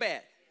also be real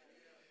bad.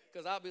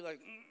 Because I'll be like,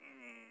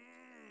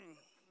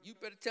 you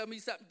better tell me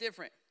something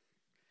different.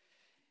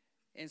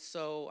 And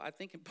so I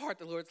think in part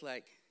the Lord's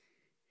like,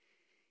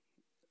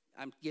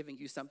 I'm giving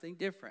you something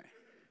different.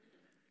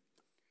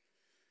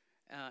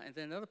 And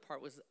then another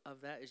part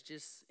of that is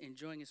just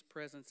enjoying his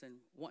presence and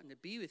wanting to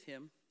be with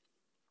him,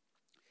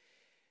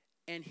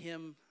 and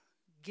him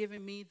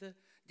giving me the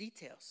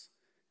details,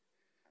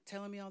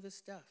 telling me all this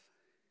stuff.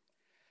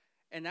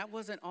 And that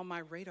wasn't on my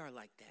radar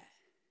like that.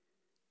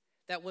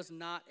 That was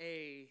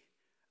it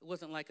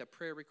wasn't like a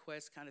prayer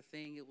request kind of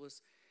thing. It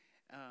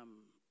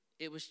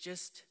was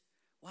just,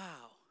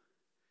 wow,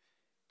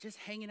 just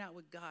hanging out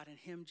with God and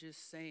him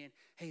just saying,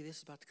 hey, this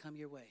is about to come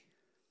your way.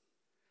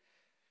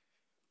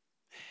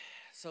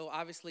 So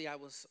obviously I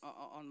was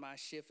on my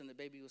shift and the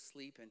baby was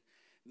asleep, and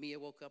Mia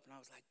woke up and I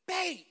was like,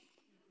 babe.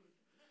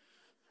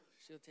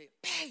 She'll tell you,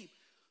 babe,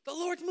 the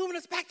Lord's moving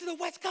us back to the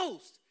West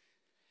Coast.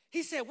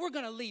 He said, we're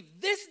going to leave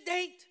this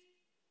date.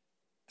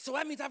 So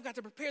that means I've got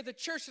to prepare the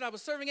church that I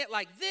was serving at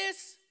like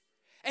this.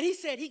 And he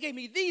said, he gave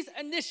me these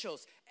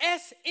initials,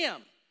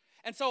 SM.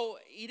 And so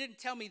he didn't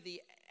tell me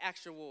the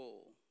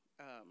actual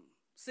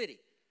city,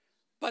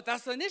 but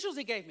that's the initials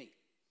he gave me.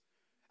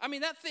 I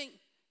mean,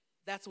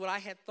 that's what I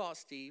had thought,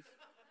 Steve.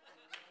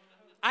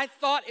 I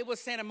thought it was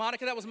Santa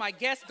Monica. That was my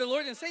guess. The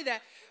Lord didn't say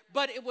that,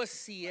 but it was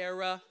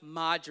Sierra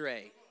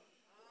Madre.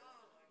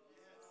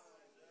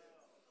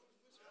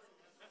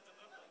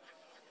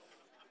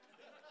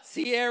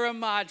 Sierra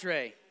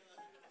Madre.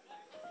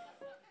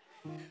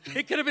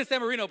 It could have been San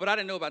Marino, but I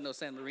didn't know about no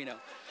San Marino.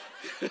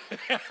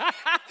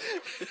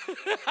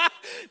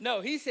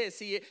 No, he said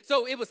see it.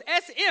 So it was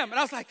SM, and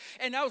I was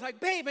like,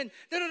 babe, and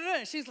da-da-da.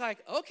 And she's like,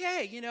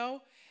 okay,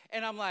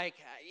 And I'm like,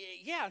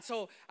 yeah.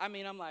 So,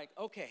 I'm like,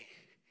 okay.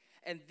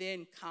 And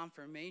then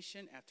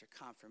confirmation after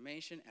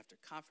confirmation after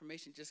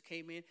confirmation just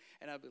came in,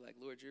 and I'll be like,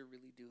 Lord, you're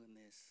really doing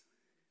this.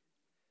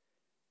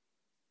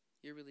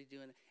 You're really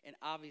doing it. And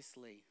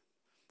obviously,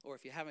 or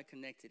if you haven't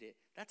connected it,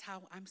 that's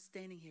how I'm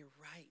standing here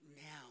right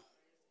now.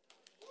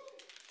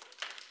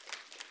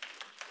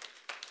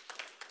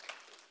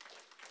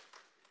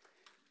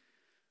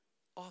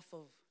 Off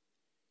of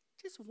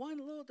just one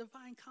little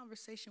divine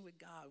conversation with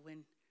God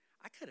when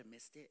I could have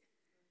missed it.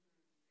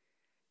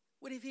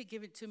 Would if he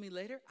give it to me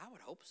later? I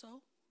would hope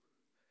so.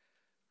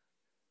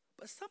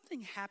 But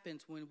something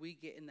happens when we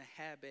get in the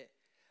habit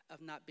of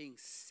not being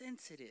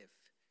sensitive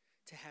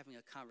to having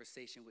a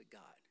conversation with God.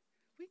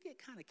 We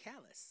get kind of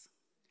callous.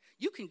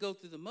 You can go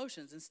through the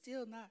motions and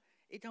still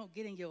it don't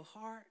get in your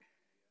heart.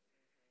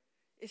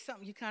 It's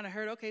something you kind of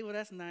heard, okay, well,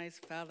 that's nice.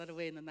 File that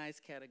away in the nice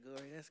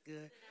category. That's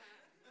good.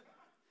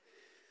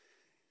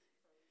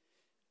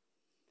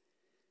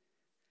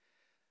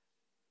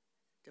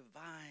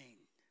 Divine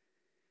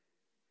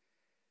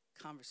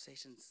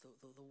conversations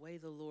the way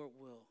the Lord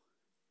will.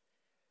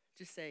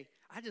 Just say,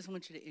 I just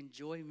want you to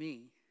enjoy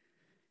me.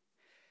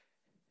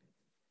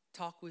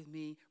 Talk with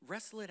me.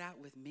 Wrestle it out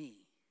with me.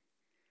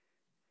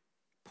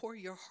 Pour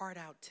your heart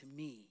out to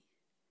me.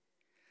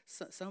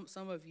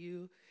 Some of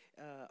you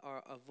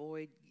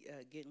avoid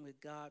getting with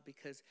God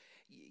because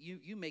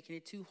you making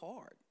it too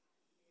hard.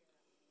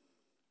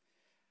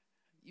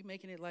 You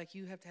making it like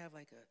you have to have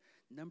like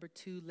a number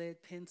 2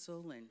 lead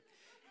pencil, and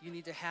you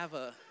need to have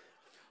a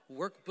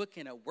workbook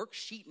and a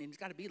worksheet, and it's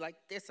got to be like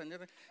this and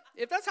that.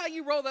 If that's how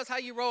you roll, that's how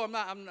you roll.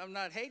 I'm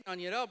not hating on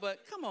you at all,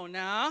 but come on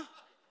now.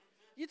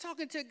 You're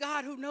talking to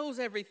God who knows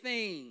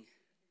everything.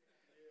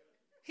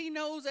 He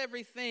knows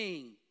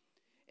everything.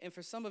 And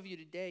for some of you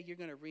today, you're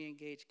going to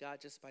re-engage God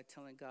just by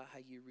telling God how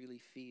you really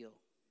feel.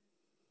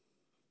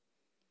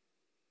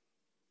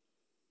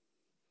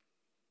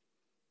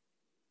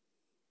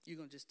 You're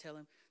going to just tell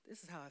him,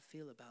 this is how I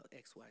feel about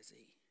XYZ.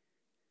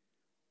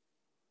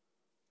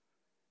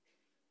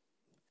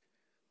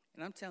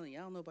 And I'm telling you,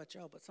 I don't know about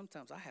y'all, but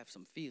sometimes I have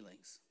some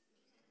feelings.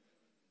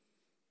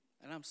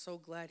 And I'm so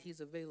glad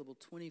he's available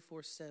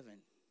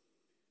 24/7.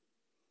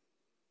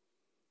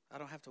 I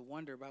don't have to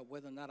wonder about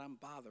whether or not I'm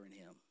bothering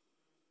him.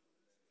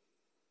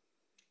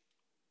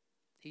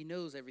 He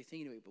knows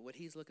everything anyway, but what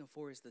he's looking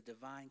for is the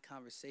divine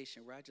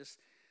conversation where I just,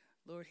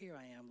 Lord, here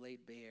I am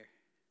laid bare.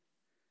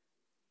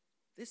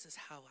 This is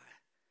how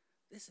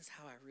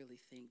I really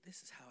think.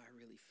 This is how I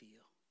really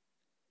feel.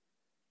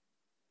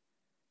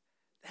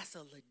 That's a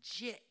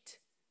legit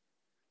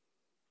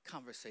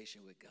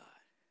conversation with God,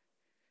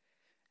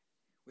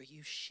 where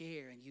you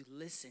share and you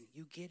listen,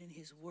 you get in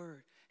his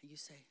word, and you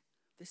say,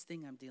 this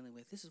thing I'm dealing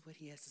with, this is what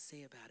he has to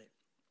say about it.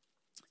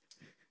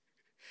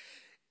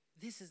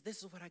 This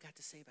is what I got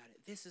to say about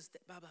it. This is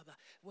blah, blah, blah,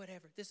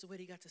 whatever. This is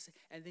what he got to say.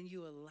 And then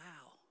you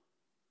allow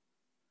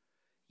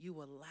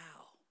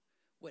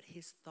what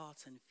his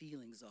thoughts and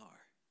feelings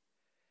are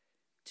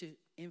to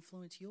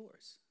influence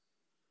yours.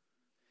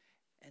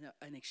 And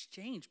an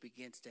exchange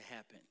begins to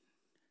happen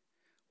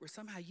where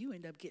somehow you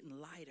end up getting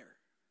lighter.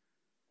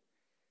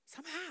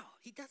 Somehow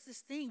he does this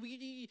thing where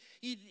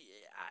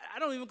I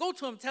don't even go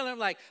to him telling him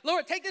like,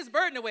 Lord, take this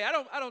burden away. I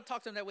don't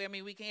talk to him that way. I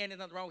mean, we can't, there's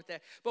nothing wrong with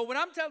that. But when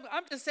I'm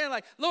just saying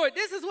like, Lord,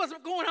 this is what's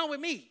going on with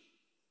me.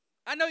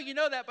 I know you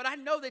know that, but I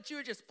know that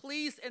you're just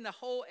pleased in the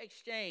whole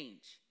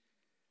exchange.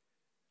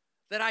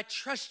 That I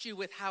trust you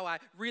with how I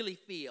really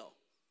feel.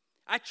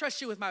 I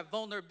trust you with my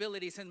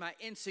vulnerabilities and my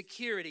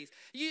insecurities.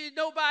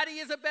 Nobody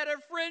is a better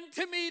friend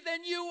to me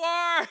than you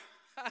are.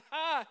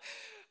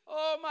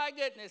 Oh, my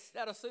goodness.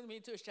 That'll send me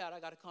into a shout. I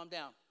got to calm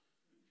down.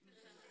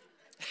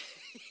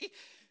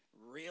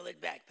 Reel it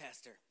back,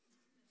 Pastor.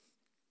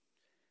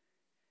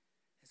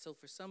 And so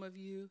for some of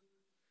you,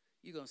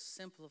 you're going to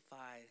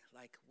simplify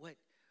like what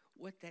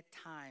that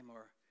time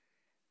or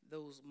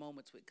those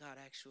moments with God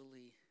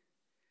actually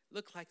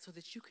look like so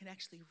that you can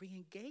actually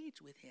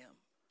re-engage with him.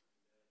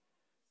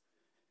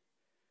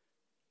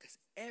 Because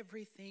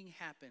everything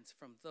happens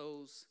from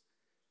those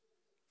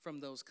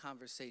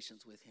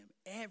conversations with him.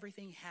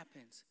 Everything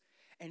happens.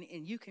 And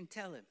you can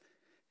tell him,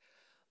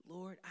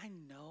 Lord, I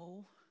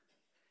know,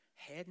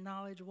 head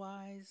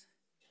knowledge-wise,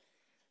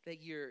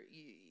 that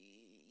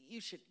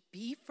you should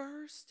be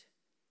first.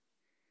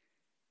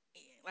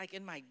 Like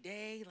in my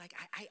day, like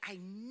I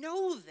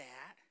know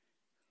that.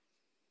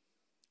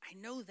 I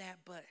know that,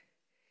 but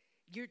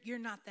you're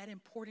not that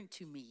important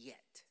to me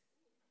yet.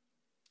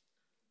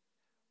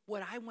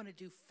 What I want to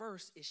do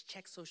first is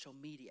check social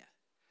media.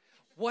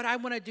 What I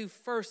want to do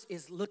first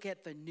is look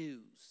at the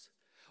news.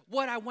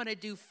 What I want to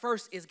do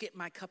first is get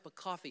my cup of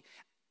coffee.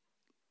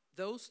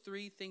 Those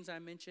 3 things I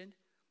mentioned,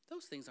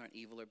 those things aren't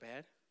evil or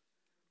bad.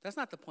 That's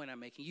not the point I'm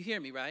making. You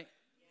hear me, right? Yes.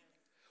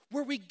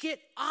 Where we get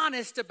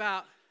honest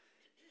about,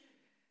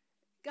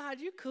 God,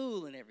 you're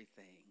cool and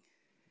everything.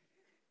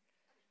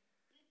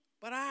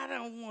 But I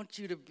don't want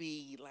you to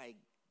be like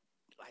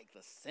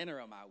the center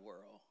of my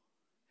world.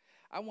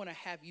 I want to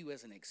have you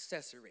as an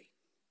accessory.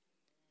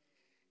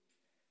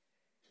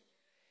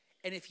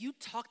 And if you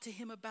talk to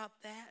him about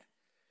that,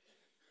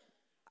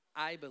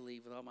 I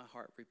believe with all my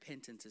heart,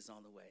 repentance is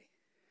on the way.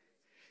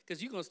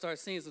 Because you're going to start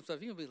seeing some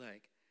stuff. You're going to be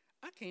like,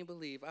 I can't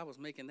believe I was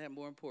making that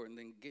more important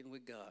than getting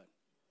with God.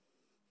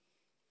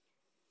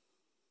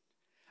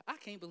 I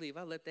can't believe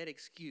I let that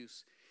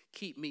excuse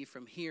keep me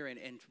from hearing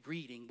and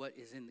reading what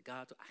is in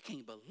God's. I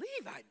can't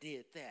believe I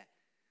did that.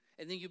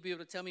 And then you'll be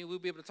able to tell me, and we'll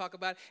be able to talk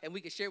about it, and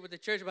we can share it with the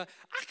church about,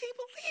 I can't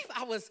believe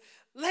I was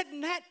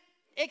letting that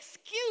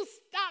excuse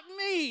stop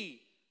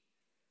me.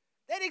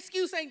 That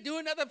excuse ain't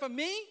doing nothing for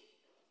me,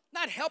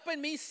 not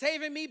helping me,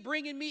 saving me,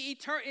 bringing me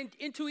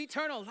into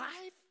eternal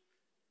life.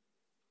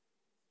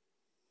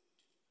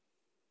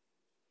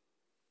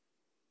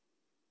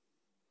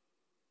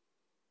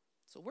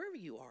 So wherever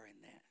you are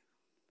in that,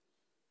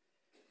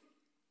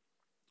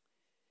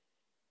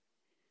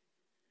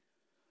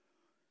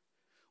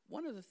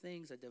 one of the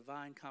things a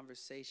divine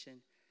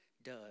conversation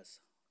does,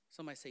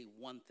 somebody say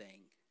one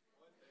thing.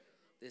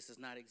 This is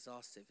not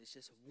exhaustive. It's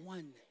just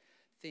one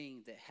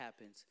thing that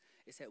happens.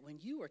 Is that when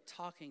you are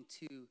talking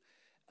to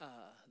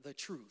the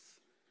truth.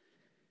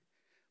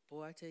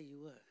 Boy, I tell you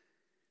what,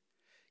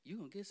 you're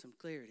going to get some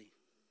clarity.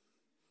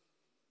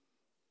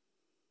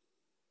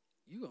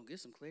 You're going to get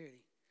some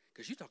clarity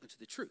because you're talking to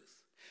the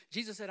truth.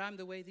 Jesus said, I'm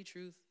the way, the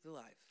truth, the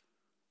life.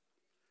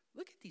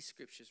 Look at these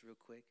scriptures real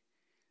quick.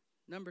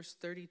 Numbers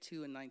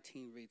 32 and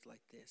 19 reads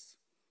like this.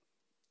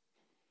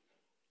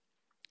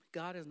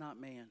 God is not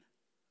man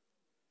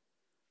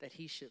that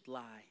he should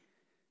lie,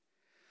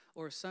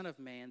 or a son of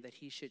man that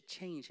he should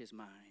change his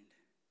mind.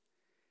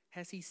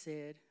 Has he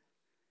said,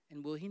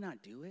 and will he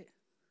not do it?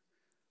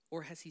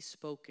 Or has he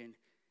spoken,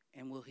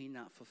 and will he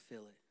not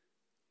fulfill it?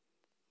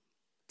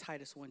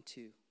 Titus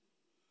 1:2.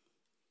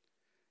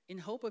 In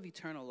hope of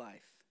eternal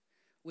life,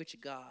 which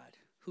God,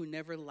 who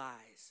never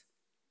lies,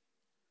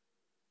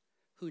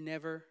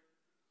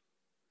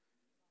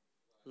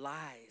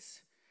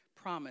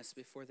 promised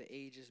before the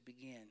ages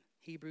began.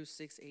 Hebrews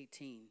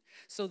 6:18.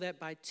 So that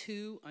by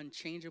two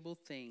unchangeable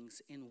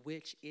things in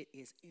which it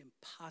is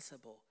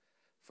impossible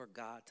for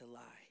God to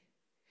lie,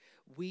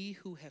 we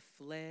who have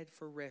fled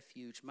for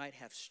refuge might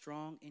have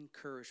strong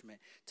encouragement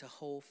to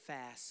hold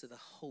fast to the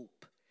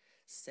hope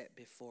set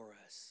before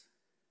us.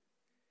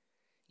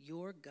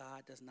 Your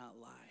God does not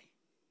lie.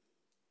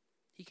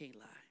 He can't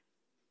lie.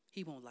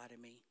 He won't lie to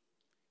me.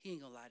 He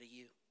ain't gonna lie to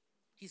you.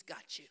 He's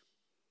got you.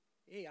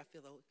 Hey, I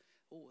feel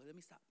let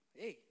me stop.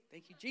 Hey,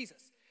 thank you,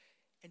 Jesus.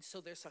 And so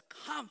there's a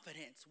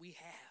confidence we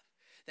have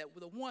that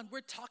the one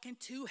we're talking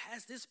to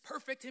has this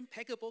perfect,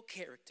 impeccable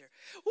character.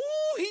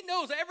 Ooh, he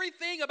knows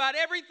everything about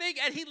everything,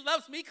 and he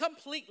loves me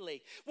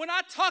completely. When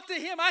I talk to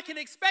him, I can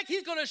expect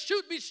he's going to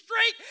shoot me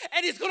straight,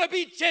 and he's going to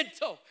be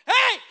gentle.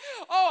 Hey!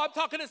 Oh, I'm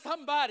talking to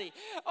somebody.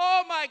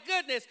 Oh, my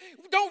goodness.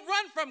 Don't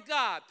run from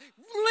God.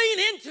 Lean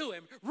into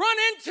him. Run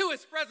into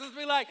his presence.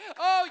 Be like,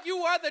 oh, you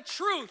are the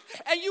truth.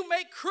 And you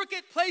make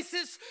crooked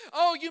places,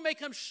 oh, you make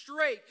them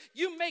straight.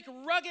 You make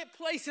rugged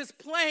places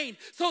plain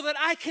so that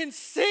I can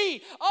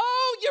see.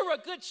 Oh, you're a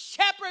good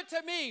shepherd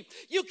to me.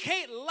 You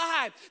can't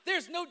lie.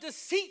 There's no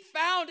deceit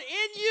found in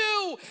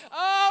you.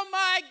 Oh,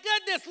 my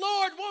goodness.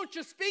 Lord, won't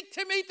you speak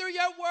to me through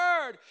your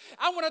word?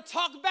 I want to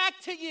talk back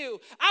to you.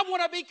 I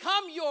want to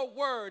become your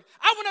word.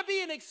 I want to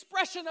be an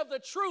expression of the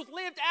truth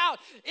lived out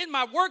in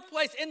my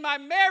workplace, in my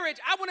marriage.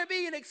 I want to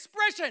be an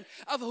expression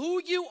of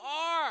who you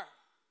are.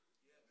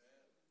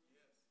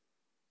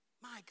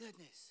 My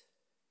goodness.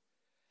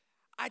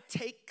 I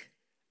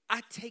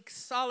take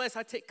solace,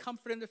 I take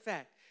comfort in the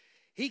fact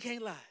he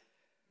can't lie.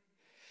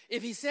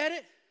 If he said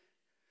it,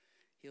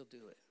 he'll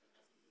do it.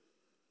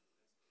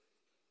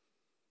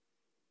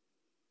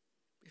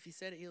 If he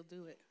said it, he'll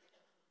do it.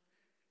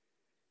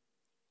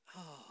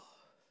 Oh,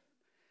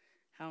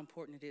 how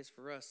important it is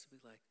for us to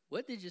be like,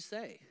 what did you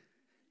say?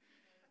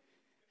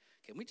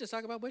 Can we just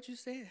talk about what you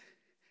said?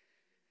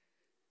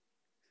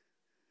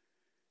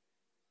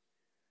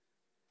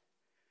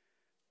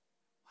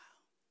 Wow.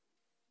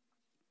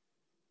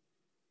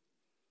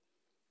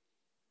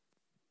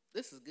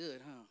 This is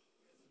good, huh?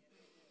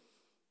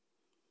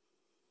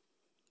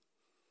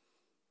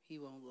 He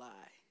won't lie.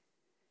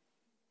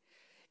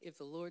 If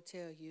the Lord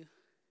tell you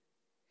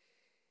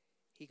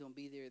he going to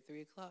be there at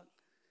 3 o'clock,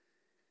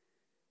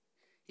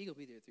 he going to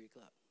be there at 3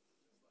 o'clock.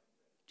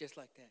 Just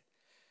like that.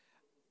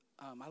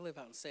 I live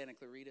out in Santa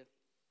Clarita,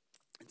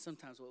 and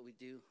sometimes what we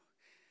do,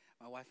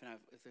 my wife and I,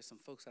 if there's some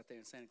folks out there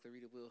in Santa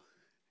Clarita, we'll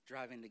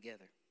drive in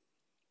together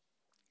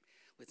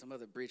with some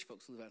other bridge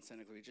folks who live out in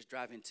Santa Clarita, just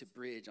drive into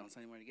Bridge on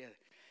Sunday morning together.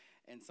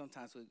 And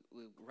sometimes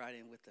we ride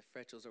in with the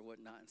Fretchels or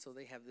whatnot, and so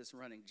they have this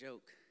running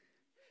joke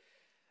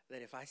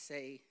that if I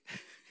say,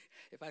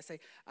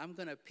 I'm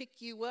going to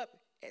pick you up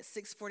at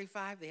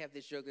 6:45, they have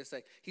this joke that's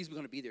like, he's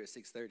going to be there at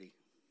 6:30.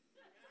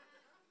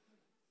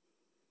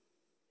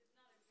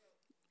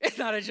 It's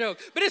not a joke,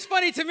 but it's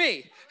funny to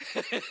me.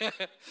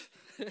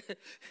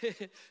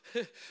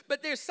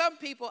 But there's some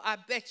people, I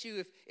bet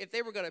you, if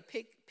they were going to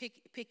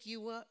pick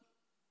you up,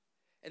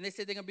 and they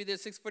said they're going to be there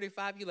at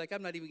 6:45, you're like,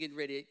 I'm not even getting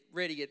ready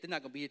yet. They're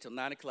not going to be here till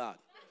 9 o'clock.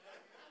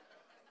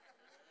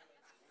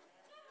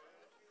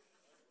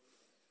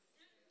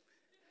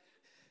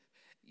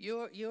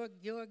 Your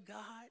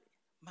God,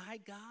 my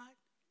God,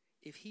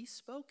 if he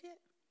spoke it,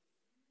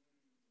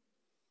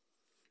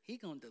 he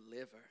going to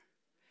deliver.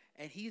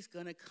 And he's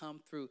going to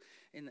come through.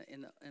 In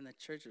the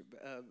church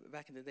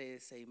back in the day, they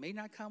say, he may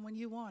not come when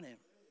you want him.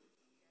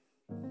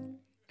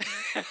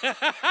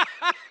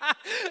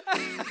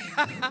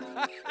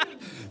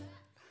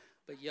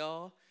 But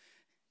y'all,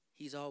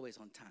 he's always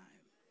on time.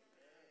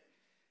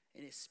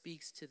 And it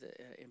speaks to the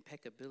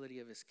impeccability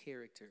of his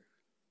character.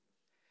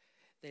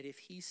 That if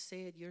he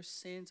said your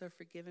sins are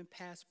forgiven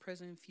past,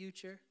 present, and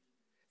future,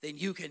 then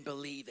you can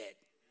believe it.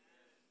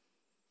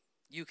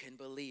 You can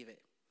believe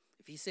it.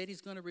 If he said he's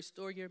going to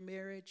restore your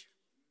marriage,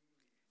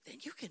 then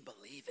you can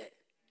believe it.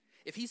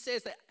 If he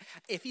says,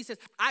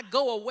 I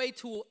go away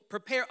to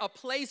prepare a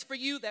place for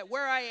you that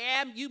where I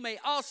am, you may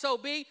also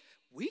be,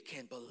 we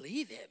can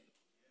believe him.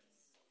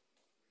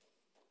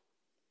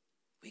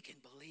 We can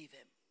believe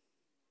him.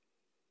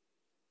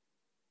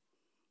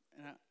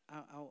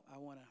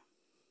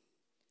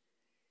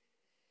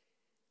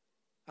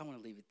 And I want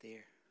to leave it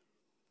there.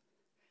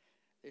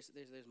 There's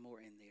more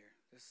in there.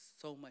 There's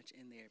so much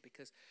in there,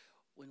 because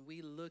when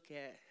we look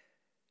at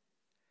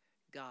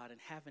God and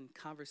having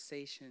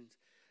conversations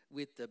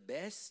with the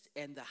best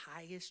and the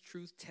highest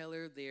truth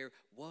teller there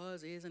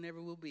was, is, and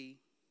ever will be,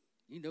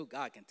 you know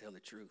God can tell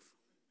the truth.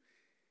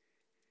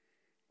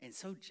 And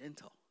so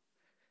gentle.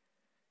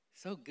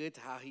 So good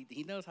to how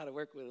he knows how to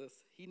work with us.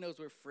 He knows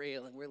we're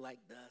frail and we're like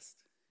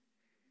dust.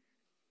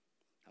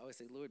 I always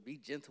say, Lord, be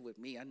gentle with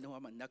me. I know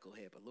I'm a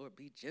knucklehead, but Lord,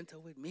 be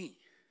gentle with me.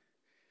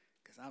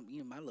 Because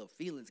my little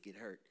feelings get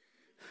hurt.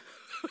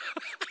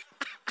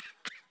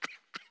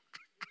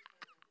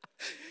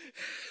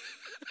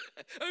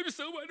 I'm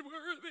so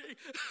unworthy.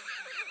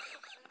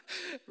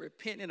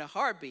 Repent in a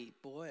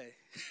heartbeat, boy.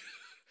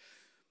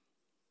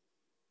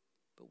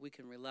 But we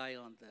can rely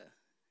on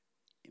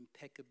the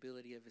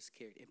impeccability of his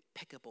character.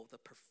 Impeccable, the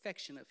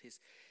perfection of his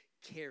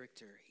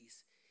character.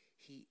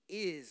 He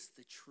is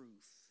the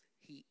truth.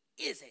 He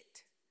is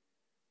it.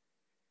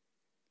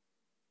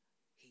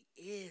 He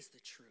is the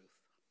truth.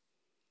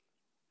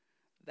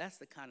 That's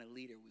the kind of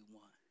leader we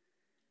want.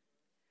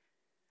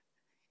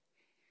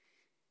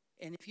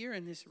 And if you're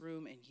in this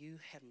room and you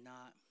have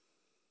not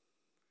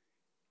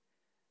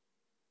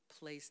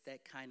placed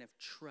that kind of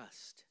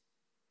trust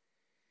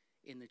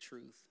in the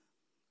truth,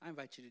 I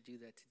invite you to do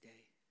that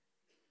today.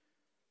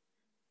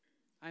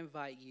 I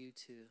invite you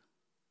to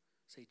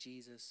say,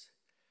 Jesus,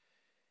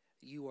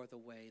 you are the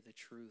way, the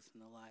truth,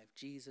 and the life.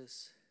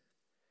 Jesus,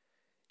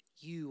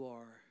 you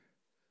are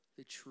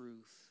the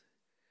truth.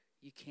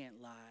 You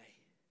can't lie.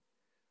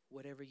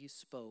 Whatever you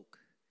spoke,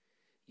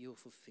 you'll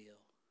fulfill.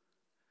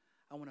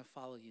 I want to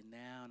follow you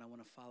now, and I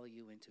want to follow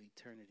you into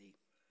eternity.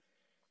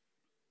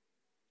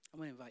 I'm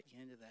going to invite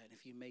you into that.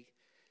 And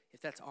if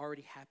that's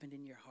already happened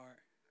in your heart,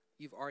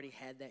 you've already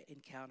had that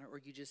encounter, or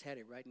you just had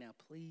it right now,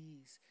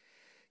 please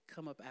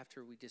come up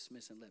after we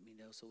dismiss and let me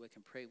know so we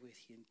can pray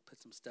with you and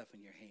put some stuff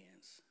in your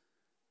hands.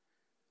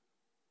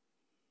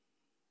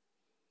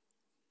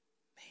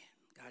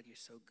 Man, God, you're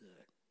so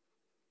good.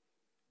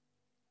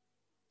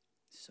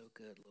 So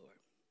good, Lord.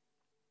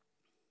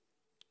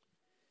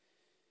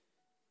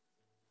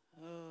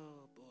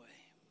 Oh, boy.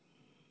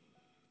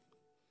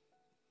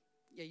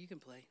 Yeah, you can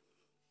play.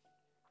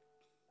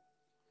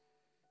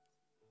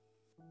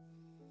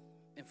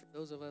 And for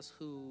those of us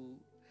who,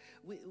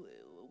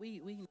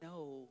 we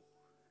know,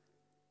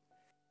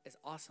 as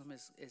awesome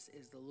as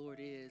the Lord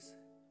is,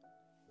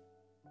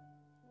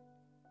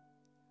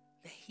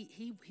 that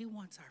he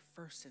wants our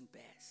first and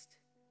best.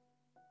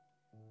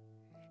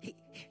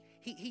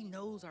 He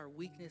knows our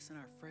weakness and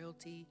our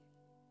frailty,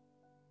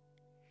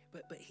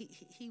 but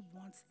he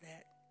wants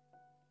that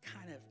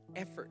kind of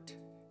effort,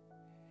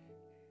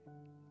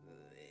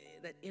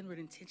 that inward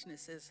intention that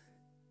says,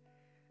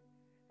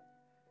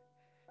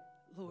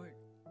 Lord,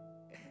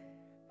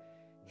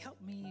 help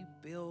me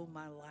build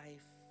my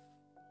life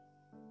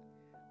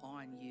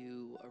on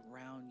you,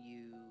 around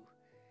you.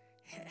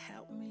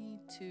 Help me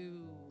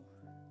to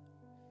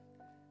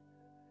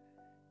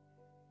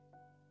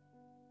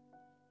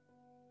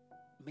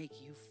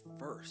make you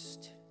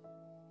first.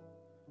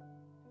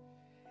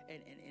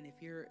 And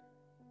if you're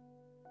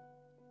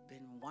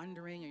been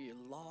wondering, or you're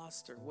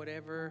lost, or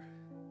whatever,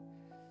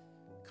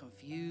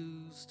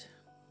 confused,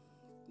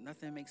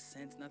 nothing makes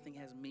sense, nothing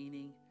has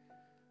meaning,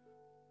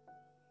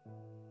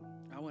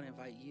 I want to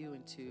invite you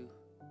into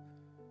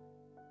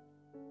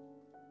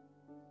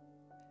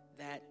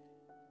that.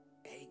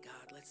 Hey,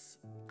 God,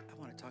 I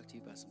want to talk to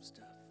you about some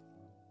stuff.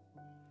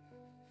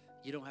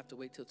 You don't have to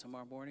wait till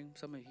tomorrow morning.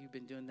 Some of you have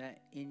been doing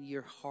that in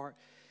your heart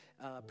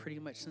pretty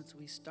much since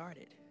we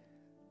started,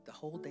 the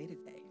whole day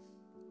today.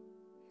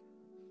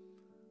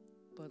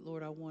 But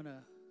Lord, I want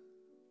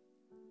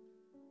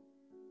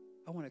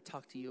to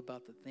talk to you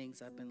about the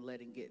things I've been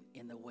letting get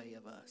in the way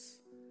of us.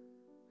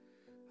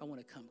 I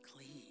want to come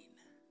clean.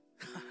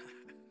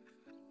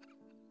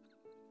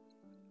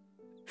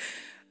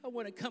 I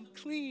want to come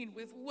clean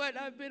with what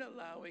I've been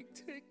allowing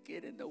to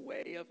get in the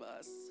way of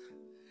us.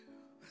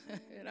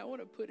 And I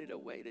want to put it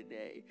away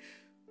today.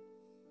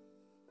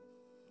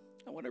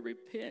 I want to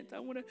repent. I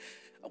want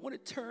to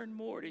turn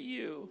more to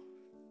you.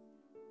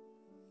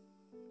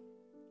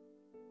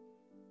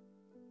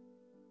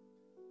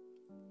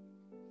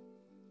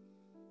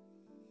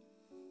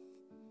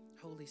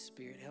 Holy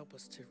Spirit, help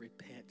us to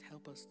repent.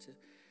 Help us to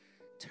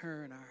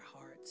turn our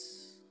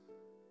hearts.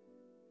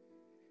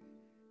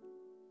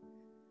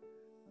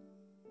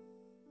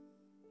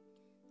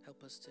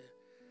 Help us to,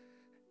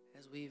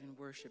 as we even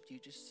worshiped you,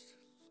 just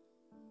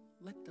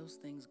let those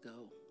things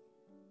go.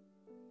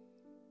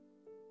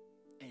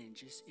 And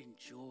just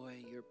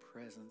enjoy your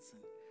presence,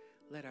 and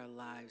let our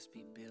lives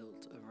be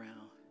built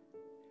around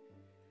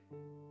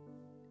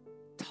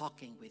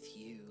talking with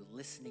you,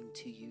 listening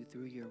to you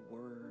through your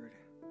word,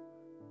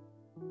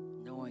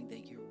 knowing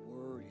that your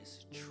word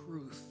is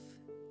truth.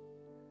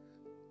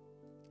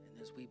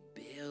 And as we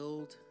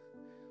build,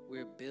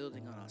 we're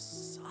building on a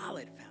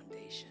solid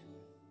foundation.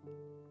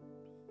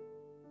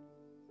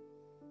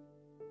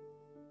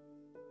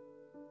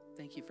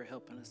 Thank you for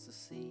helping us to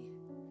see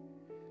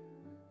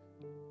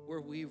where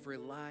we've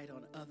relied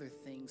on other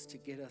things to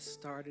get us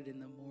started in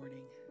the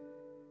morning,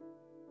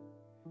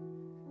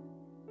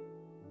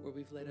 where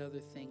we've let other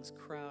things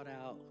crowd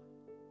out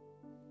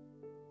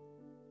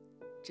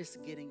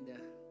just getting to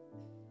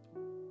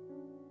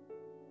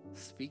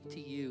speak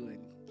to you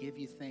and give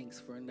you thanks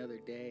for another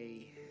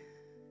day.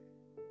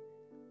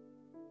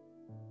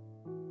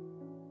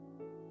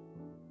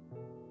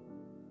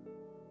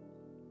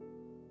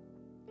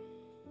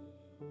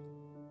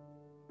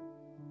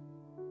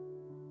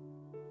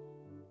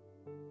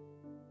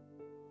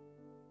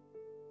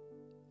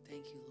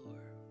 Thank you, Lord.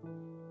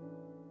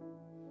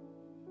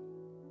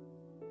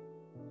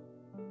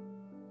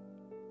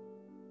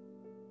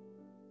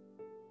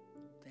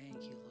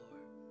 Thank you,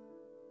 Lord.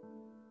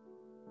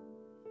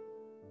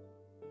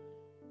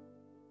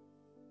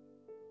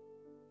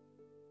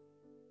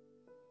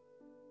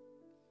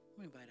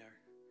 We invite our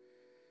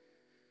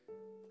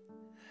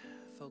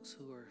folks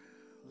who are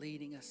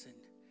leading us and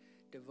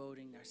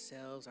devoting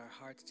ourselves, our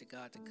hearts to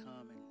God, to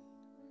come and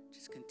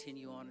just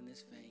continue on in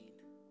this vein.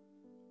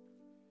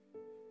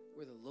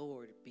 Where the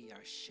Lord be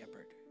our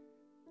shepherd,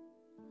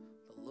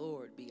 the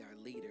Lord be our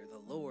leader,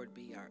 the Lord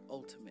be our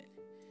ultimate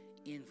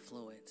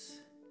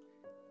influence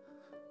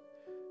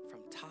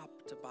from top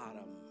to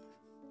bottom.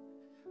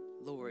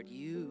 Lord,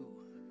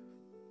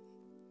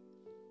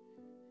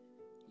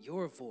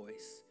 your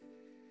voice,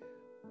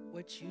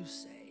 what you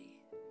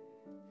say,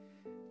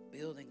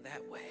 building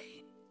that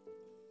way.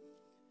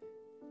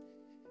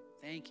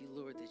 Thank you,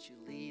 Lord, that you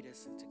lead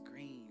us into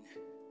green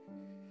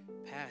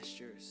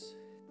pastures.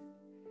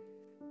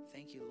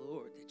 Thank you,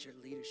 Lord, that your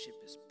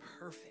leadership is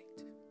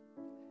perfect.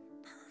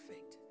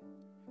 Perfect.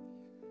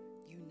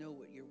 You know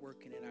what you're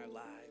working in our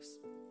lives.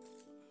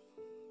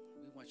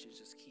 We want you to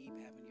just keep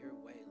having your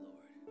way, Lord.